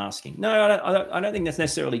just masking. No, I don't think that's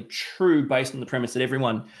necessarily true, based on the premise that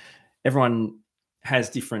everyone has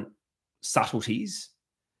different subtleties.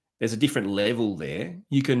 There's a different level there.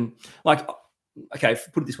 You can, like, okay,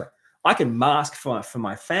 put it this way. I can mask for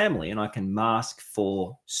my family, and I can mask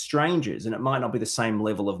for strangers, and it might not be the same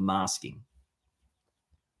level of masking.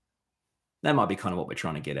 That might be kind of what we're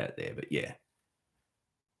trying to get at there, but yeah.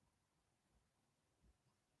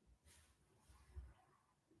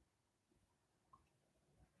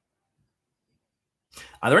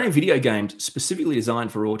 Are there any video games specifically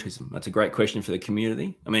designed for autism? That's a great question for the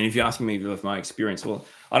community. I mean, if you're asking me with my experience, well,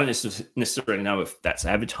 I don't necessarily know if that's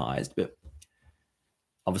advertised, but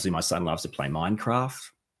obviously my son loves to play Minecraft,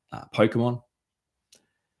 Pokemon,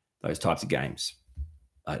 those types of games.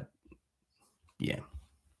 Yeah.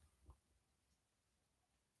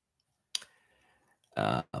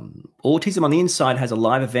 Autism on the Inside has a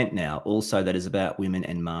live event now also that is about women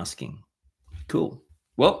and masking. Cool.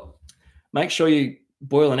 Well, make sure you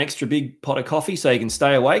boil an extra big pot of coffee so you can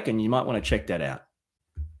stay awake, and you might want to check that out.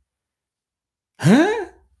 Huh?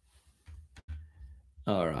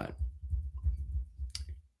 All right.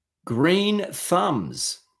 Green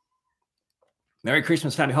thumbs. Merry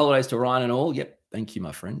Christmas, happy holidays to Ryan and all. Yep. Thank you,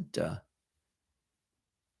 my friend.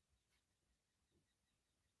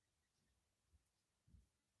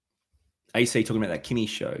 AC talking about that Kimmy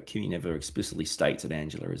show. Kimmy never explicitly states that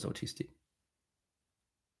Angela is autistic.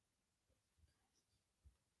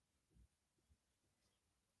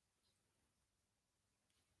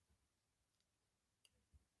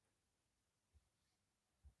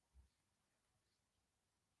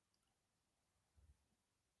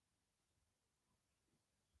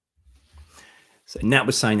 So Nat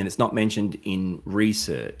was saying that it's not mentioned in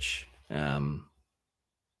research.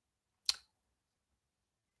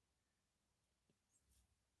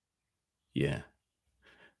 Yeah.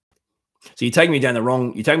 So you're taking me down the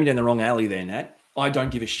wrong alley there, Nat. I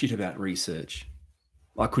don't give a shit about research.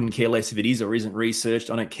 I couldn't care less if it is or isn't researched.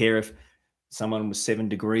 I don't care if someone was 7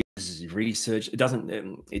 degrees research. It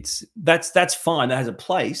doesn't. That's fine. That has a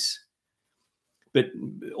place. But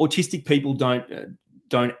autistic people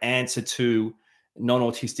don't answer to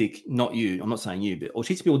non-autistic. Not you. I'm not saying you, but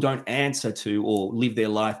autistic people don't answer to or live their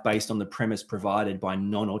life based on the premise provided by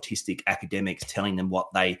non-autistic academics telling them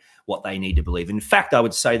what they need to believe. In fact, I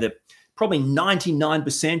would say that probably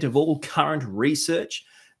 99% of all current research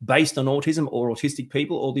based on autism or autistic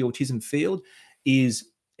people or the autism field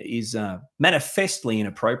is manifestly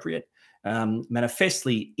inappropriate,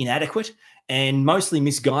 manifestly inadequate, and mostly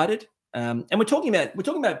misguided. And we're talking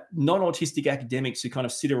about non-autistic academics who kind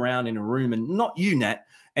of sit around in a room, and not you, Nat,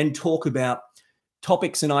 and talk about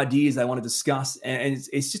topics and ideas they want to discuss, and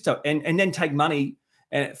it's just and then take money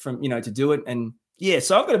from to do it. And yeah,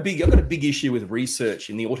 so I've got a big issue with research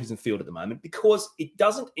in the autism field at the moment, because it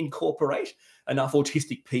doesn't incorporate enough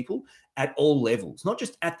autistic people at all levels, not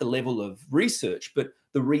just at the level of research, but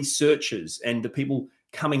the researchers and the people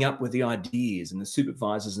coming up with the ideas and the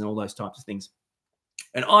supervisors and all those types of things.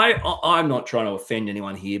 And I'm not trying to offend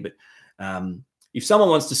anyone here, but if someone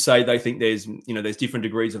wants to say they think there's different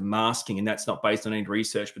degrees of masking and that's not based on any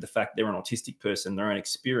research, but the fact they're an autistic person, their own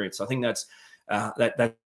experience, I think that's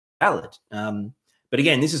valid. But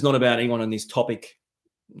again, this is not about anyone on this topic,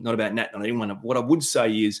 not about Nat, not anyone. What I would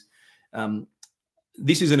say is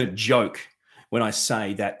this isn't a joke when I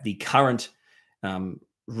say that the current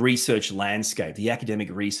research landscape, the academic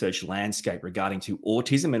research landscape regarding to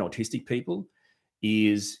autism and autistic people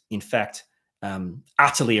is, in fact,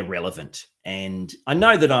 utterly irrelevant. And I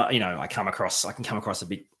know that I can come across a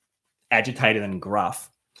bit agitated and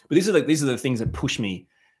gruff, but these are the things that push me,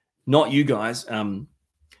 not you guys.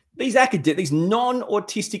 These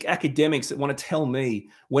non-autistic academics that want to tell me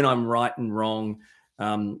when I'm right and wrong,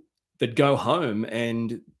 that go home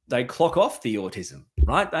and they clock off the autism,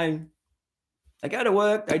 right? They go to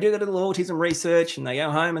work, they do their little autism research, and they go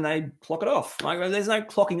home and they clock it off. Like, there's no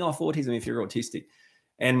clocking off autism if you're autistic.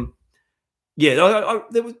 And yeah,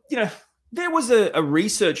 there was a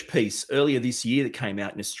research piece earlier this year that came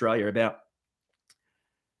out in Australia about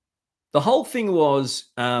The whole thing was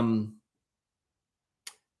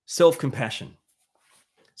self-compassion.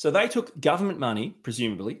 So they took government money,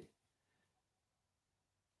 presumably,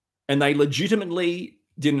 and they legitimately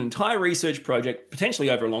did an entire research project, potentially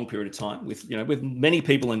over a long period of time, with many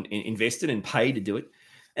people invested and paid to do it,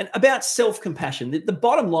 and about self-compassion. The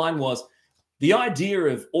bottom line was the idea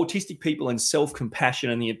of autistic people and self-compassion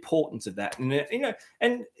and the importance of that. And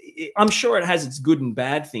and I'm sure it has its good and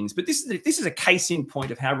bad things, but this is a case in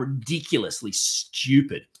point of how ridiculously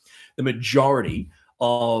stupid the majority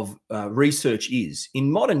of research is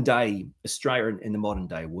in modern day Australia and in the modern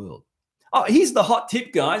day world. Oh, here's the hot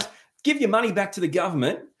tip, guys. Give your money back to the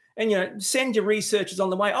government and send your researchers on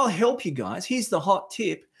the way. I'll help you guys. Here's the hot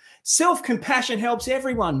tip. Self-compassion helps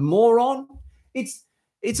everyone, moron.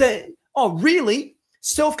 Oh, really?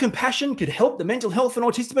 Self-compassion could help the mental health of an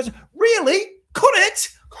autistic person? Really? Could it?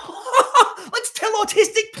 Let's tell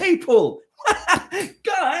autistic people.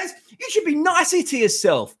 Guys, you should be nicer to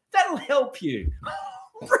yourself. That'll help you.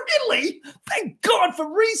 Really? Thank God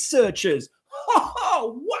for researchers.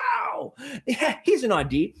 Oh, wow. Yeah, here's an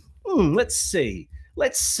idea. Let's see.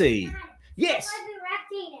 Yes.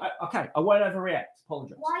 Okay, I won't overreact.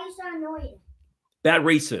 Apologize. Why are you so annoyed? Bad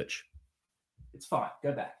research. It's fine.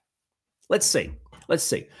 Go back. Let's see.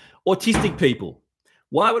 Autistic people.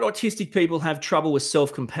 Why would autistic people have trouble with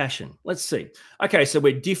self-compassion? Let's see. Okay, so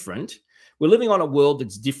we're different. We're living on a world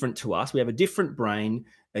that's different to us. We have a different brain.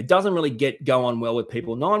 It doesn't really go on well with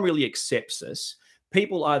people. No one really accepts us.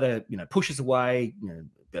 People either, push us away,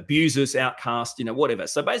 abuse us, outcast, whatever.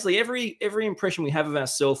 So basically every impression we have of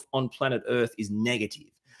ourselves on planet Earth is negative.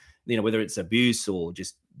 Whether it's abuse or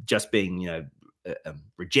just being,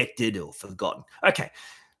 rejected or forgotten. Okay.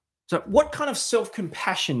 So what kind of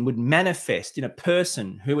self-compassion would manifest in a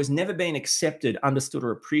person who has never been accepted, understood,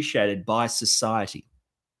 or appreciated by society?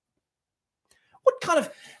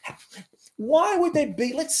 Why would there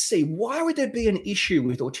be an issue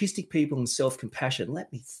with autistic people and self-compassion? Let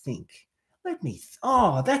me think.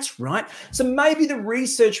 Oh, that's right. So maybe the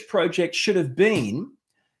research project should have been,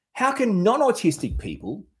 how can non-autistic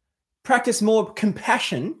people practice more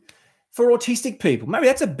compassion for autistic people? Maybe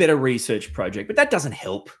that's a better research project, but that doesn't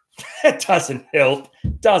help. That doesn't help,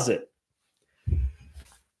 does it?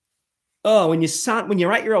 Oh, when your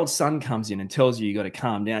 8-year-old son comes in and tells you got to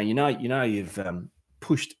calm down, you've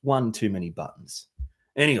pushed one too many buttons.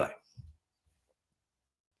 Anyway,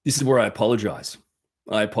 this is where I apologize.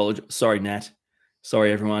 Sorry, Nat.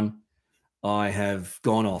 Sorry, everyone. I have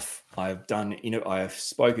gone off. I have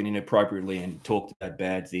spoken inappropriately and talked about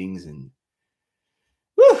bad things, and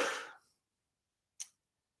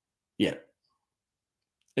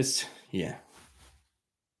yeah.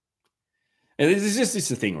 And this is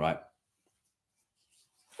the thing, right?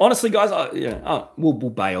 Honestly, guys, we'll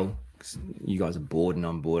bail. You guys are bored and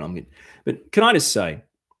I'm bored. I'm good. But can I just say,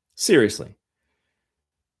 seriously,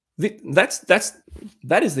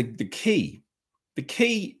 that is the key. The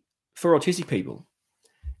key for autistic people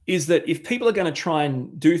is that if people are going to try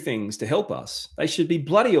and do things to help us, they should be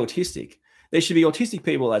bloody autistic. There should be autistic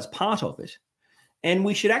people as part of it. And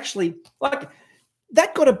we should actually,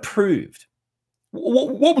 that got approved.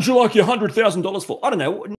 What would you like your $100,000 for? I don't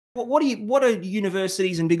know. What do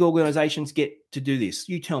universities and big organizations get to do this?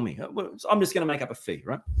 You tell me. I'm just going to make up a fee,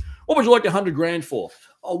 right? What would you like $100,000 for?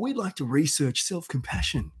 Oh, we'd like to research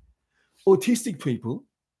self-compassion. Autistic people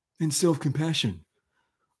and self-compassion.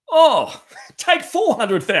 Oh, take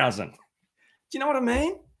 $400,000. Do you know what I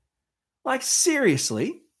mean?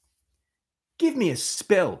 Seriously, give me a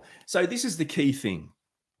spell. So this is the key thing.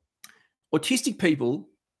 Autistic people,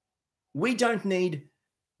 we don't need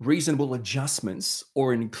reasonable adjustments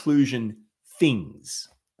or inclusion things,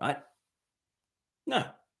 right? No,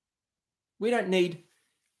 we don't need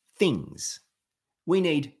things. We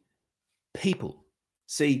need people.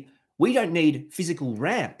 See, we don't need physical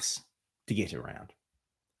ramps to get around.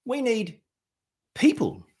 We need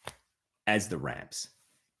people as the ramps.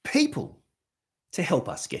 People to help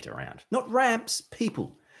us get around. Not ramps,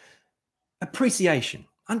 people. Appreciation,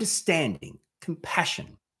 understanding,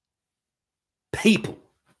 compassion. People.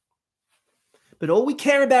 But all we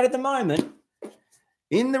care about at the moment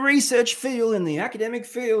in the research field, in the academic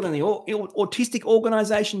field, and the autistic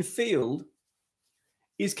organization field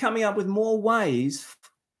is coming up with more ways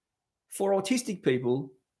for autistic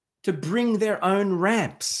people to bring their own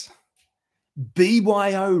ramps,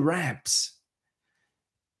 BYO ramps.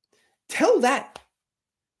 Tell that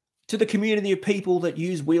to the community of people that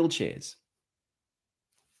use wheelchairs.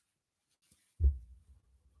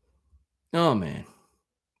 Oh, man.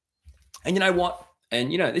 And you know what?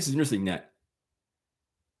 And this is interesting, Nat.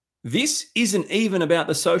 This isn't even about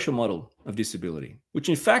the social model. of disability, which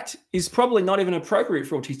in fact is probably not even appropriate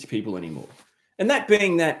for autistic people anymore. And that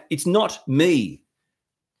being that it's not me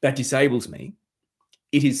that disables me,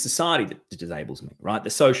 it is society that disables me, right? The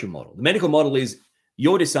social model. The medical model is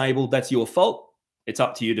you're disabled, that's your fault. It's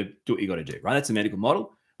up to you to do what you got to do, right? That's the medical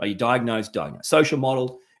model. Right? You diagnose. Social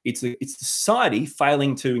model, it's the society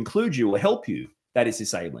failing to include you or help you that is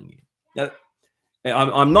disabling you. Now,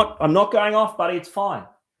 I'm not going off, buddy. It's fine.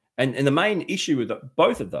 And the main issue with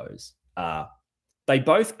both of those are they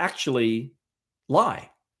both actually lie.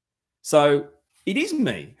 So it is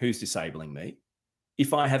me who's disabling me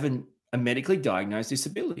if I have a medically diagnosed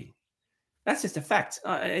disability. That's just a fact.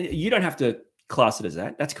 You don't have to class it as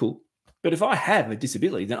that. That's cool. But if I have a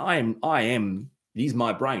disability, then it is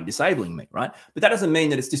my brain disabling me, right? But that doesn't mean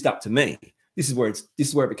that it's just up to me. This is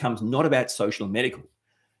where it becomes not about social and medical.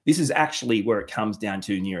 This is actually where it comes down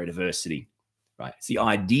to neurodiversity, right? It's the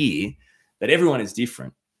idea that everyone is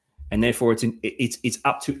different, and therefore it's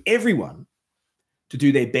up to everyone to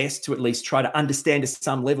do their best to at least try to understand to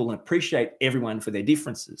some level and appreciate everyone for their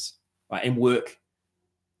differences, right? And work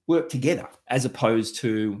together, as opposed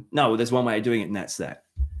to, no, there's one way of doing it and that's that.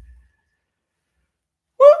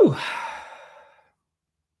 Woo!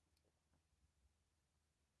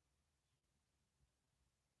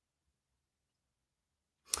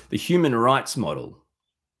 The human rights model,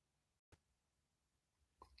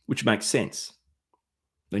 which makes sense,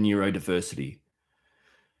 the neurodiversity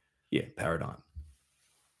paradigm.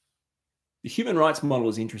 The human rights model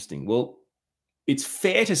is interesting. Well, it's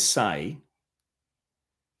fair to say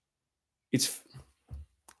this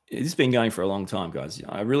has been going for a long time, guys.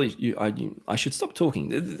 I should stop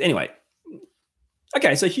talking. Anyway,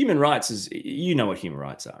 okay, so human rights is, you know what human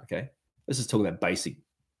rights are, okay? Let's just talk about basic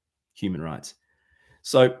human rights.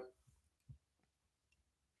 So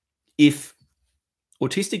if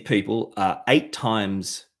autistic people are 8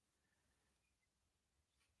 times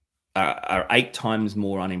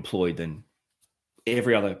more unemployed than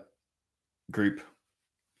every other group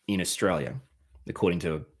in Australia, according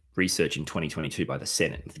to research in 2022 by the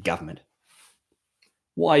Senate, the government.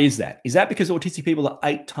 Why is that? Is that because autistic people are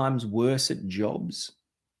 8 times worse at jobs?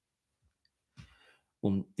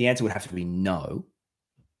 Well, the answer would have to be no.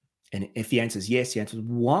 And if the answer is yes, the answer is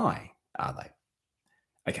why are they?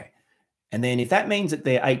 Okay. And then if that means that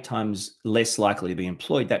they're 8 times less likely to be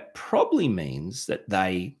employed, that probably means that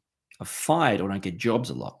they are fired or don't get jobs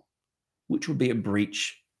a lot, which would be a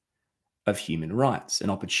breach of human rights, an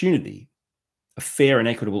opportunity, a fair and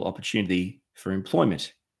equitable opportunity for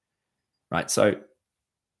employment, right? So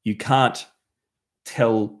you can't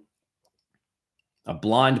tell a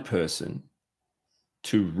blind person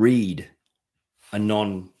to read a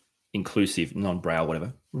non-inclusive, non-braille,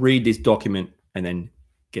 whatever, read this document and then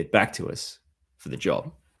get back to us for the job.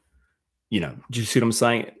 You know, do you see what I'm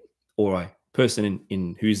saying? Or a person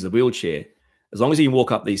in who uses a wheelchair, as long as you can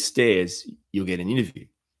walk up these stairs, you'll get an interview.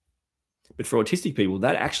 But for autistic people,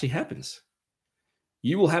 that actually happens.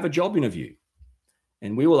 You will have a job interview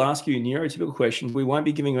and we will ask you neurotypical questions. We won't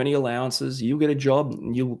be giving you any allowances. You'll get a job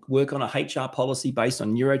and you'll work on a HR policy based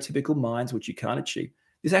on neurotypical minds, which you can't achieve.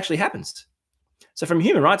 This actually happens. So from a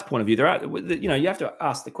human rights point of view, you have to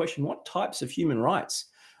ask the question, what types of human rights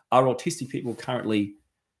are autistic people currently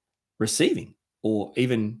receiving or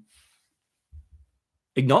even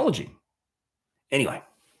acknowledging? Anyway.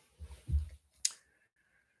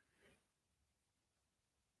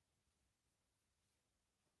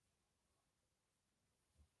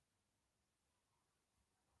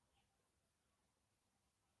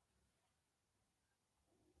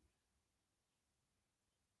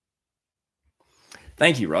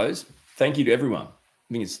 Thank you, Rose. Thank you to everyone.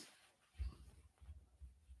 I think it's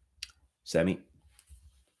Sammy.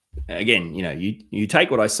 Again, you know, you take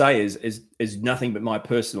what I say as nothing but my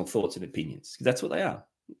personal thoughts and opinions, because that's what they are.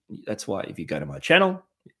 That's why if you go to my channel,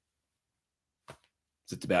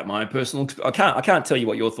 it's about my personal. I can't tell you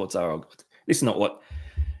what your thoughts are. This is not what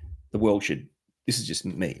the world should. This is just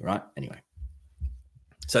me, right? Anyway.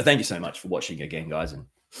 So thank you so much for watching again, guys, and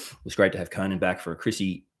it was great to have Conan back for a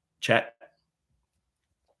Chrissy chat.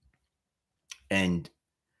 And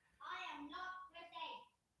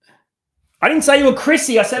I didn't say you were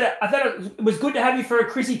Chrissy. I thought it was good to have you for a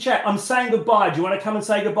Chrissy chat. I'm saying goodbye. Do you want to come and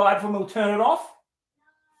say goodbye before we'll turn it off?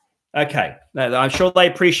 Okay. No, I'm sure they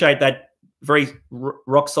appreciate that very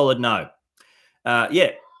rock solid no.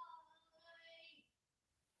 Yeah.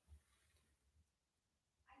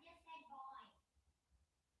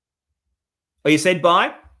 Oh, you said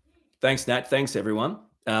bye? Thanks, Nat. Thanks, everyone.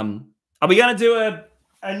 Are we going to do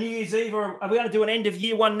a New Year's Eve, or are we going to do an end of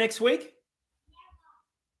year one next week?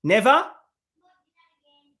 Never?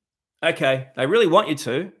 Okay. They really want you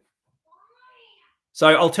to. So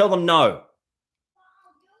I'll tell them no.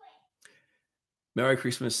 Merry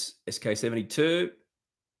Christmas, SK72.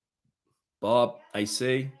 Bob,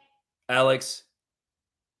 AC. Alex.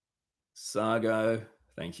 Sargo.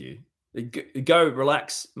 Thank you. Go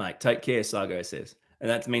relax, mate. Take care, Sargo says. And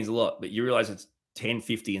that means a lot. But you realize it's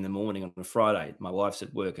 10:50 in the morning on a Friday. My wife's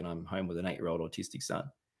at work and I'm home with an 8-year-old autistic son.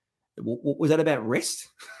 What was that about rest?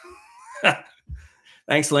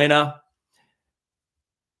 Thanks, Lena.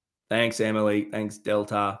 Thanks, Emily. Thanks,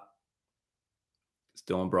 Delta.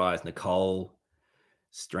 Storm Bryce, Nicole,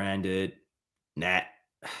 Stranded, Nat.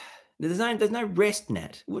 There's no rest,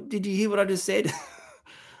 Nat. What did you hear what I just said?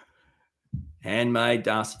 Handmade,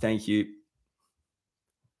 Darcy, thank you.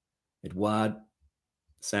 Edward,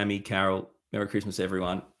 Sammy, Carol, Merry Christmas,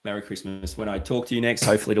 everyone. Merry Christmas. When I talk to you next,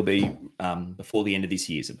 hopefully it'll be before the end of this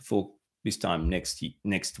year. So before this time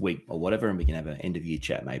next week or whatever, and we can have an end of year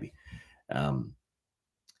chat maybe.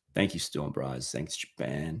 Thank you, Storm Bryce. Thanks,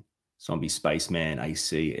 Japan. Zombie Spaceman,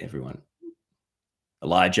 AC, everyone.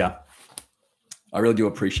 Elijah. I really do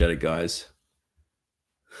appreciate it, guys.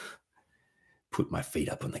 Put my feet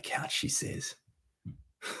up on the couch, she says.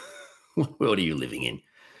 What world are you living in?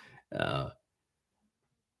 All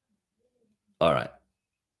right.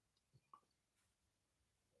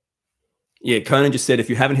 Yeah, Conan just said, if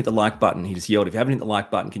you haven't hit the like button, he just yelled, if you haven't hit the like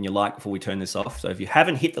button, can you like before we turn this off? So if you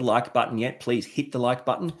haven't hit the like button yet, please hit the like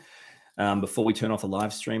button before we turn off the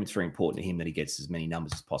live stream. It's very important to him that he gets as many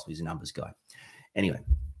numbers as possible. He's a numbers guy. Anyway,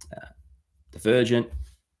 Divergent,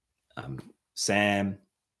 Sam,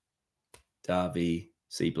 Darby,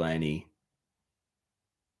 C. Blaney.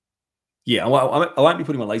 Yeah, I won't be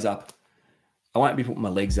putting my legs up. I won't be putting my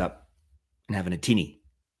legs up and having a tinny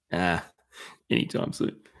anytime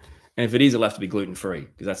soon. And if it is, it'll have to be gluten-free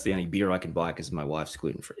because that's the only beer I can buy because my wife's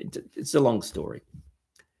gluten-free. It's a long story.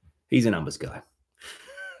 He's a numbers guy.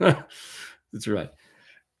 That's right.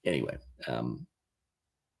 Anyway.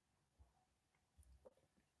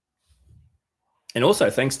 And also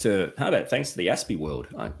thanks to the Aspie World.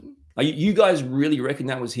 You guys really reckon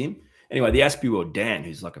that was him? Anyway, the Aspie World, Dan,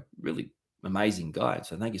 who's like a really amazing guy.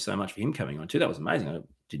 So thank you so much for him coming on too. That was amazing. I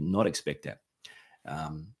did not expect that.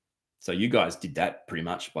 So you guys did that pretty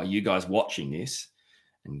much by you guys watching this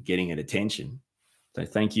and getting it attention. So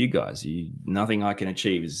thank you guys. Nothing I can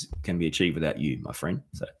achieve can be achieved without you, my friend.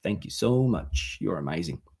 So thank you so much. You're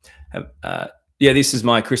amazing. Yeah, this is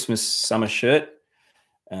my Christmas summer shirt.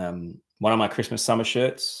 One of my Christmas summer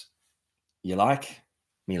shirts. You like?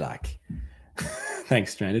 Me like.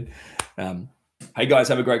 Thanks, Stranded. Hey guys,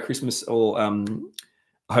 have a great Christmas. Or I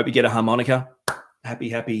hope you get a harmonica.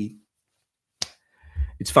 Happy.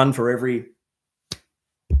 It's fun for every.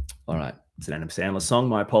 All right. It's an Adam Sandler song.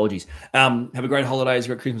 My apologies. Have a great holidays,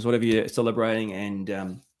 great Christmas, whatever you're celebrating,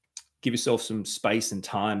 and give yourself some space and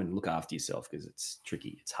time and look after yourself because it's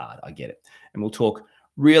tricky. It's hard. I get it. And we'll talk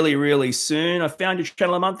really, really soon. I found your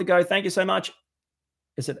channel a month ago. Thank you so much.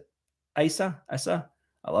 Is it Asa?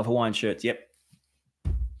 I love Hawaiian shirts. Yep.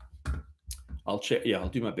 I'll check. Yeah, I'll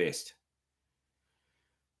do my best.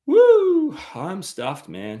 Woo! I'm stuffed,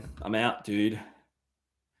 man. I'm out, dude.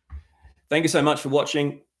 Thank you so much for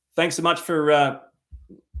watching. Thanks so much for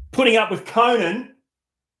putting up with Conan.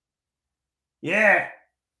 Yeah.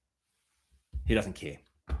 He doesn't care.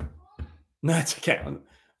 No, it's okay.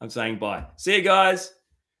 I'm saying bye. See you guys.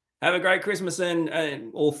 Have a great Christmas and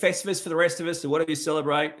or Festivus for the rest of us, or whatever you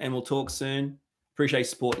celebrate, and we'll talk soon. Appreciate your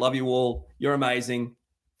support. Love you all. You're amazing.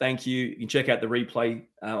 Thank you. You can check out the replay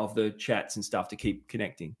of the chats and stuff to keep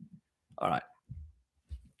connecting. All right.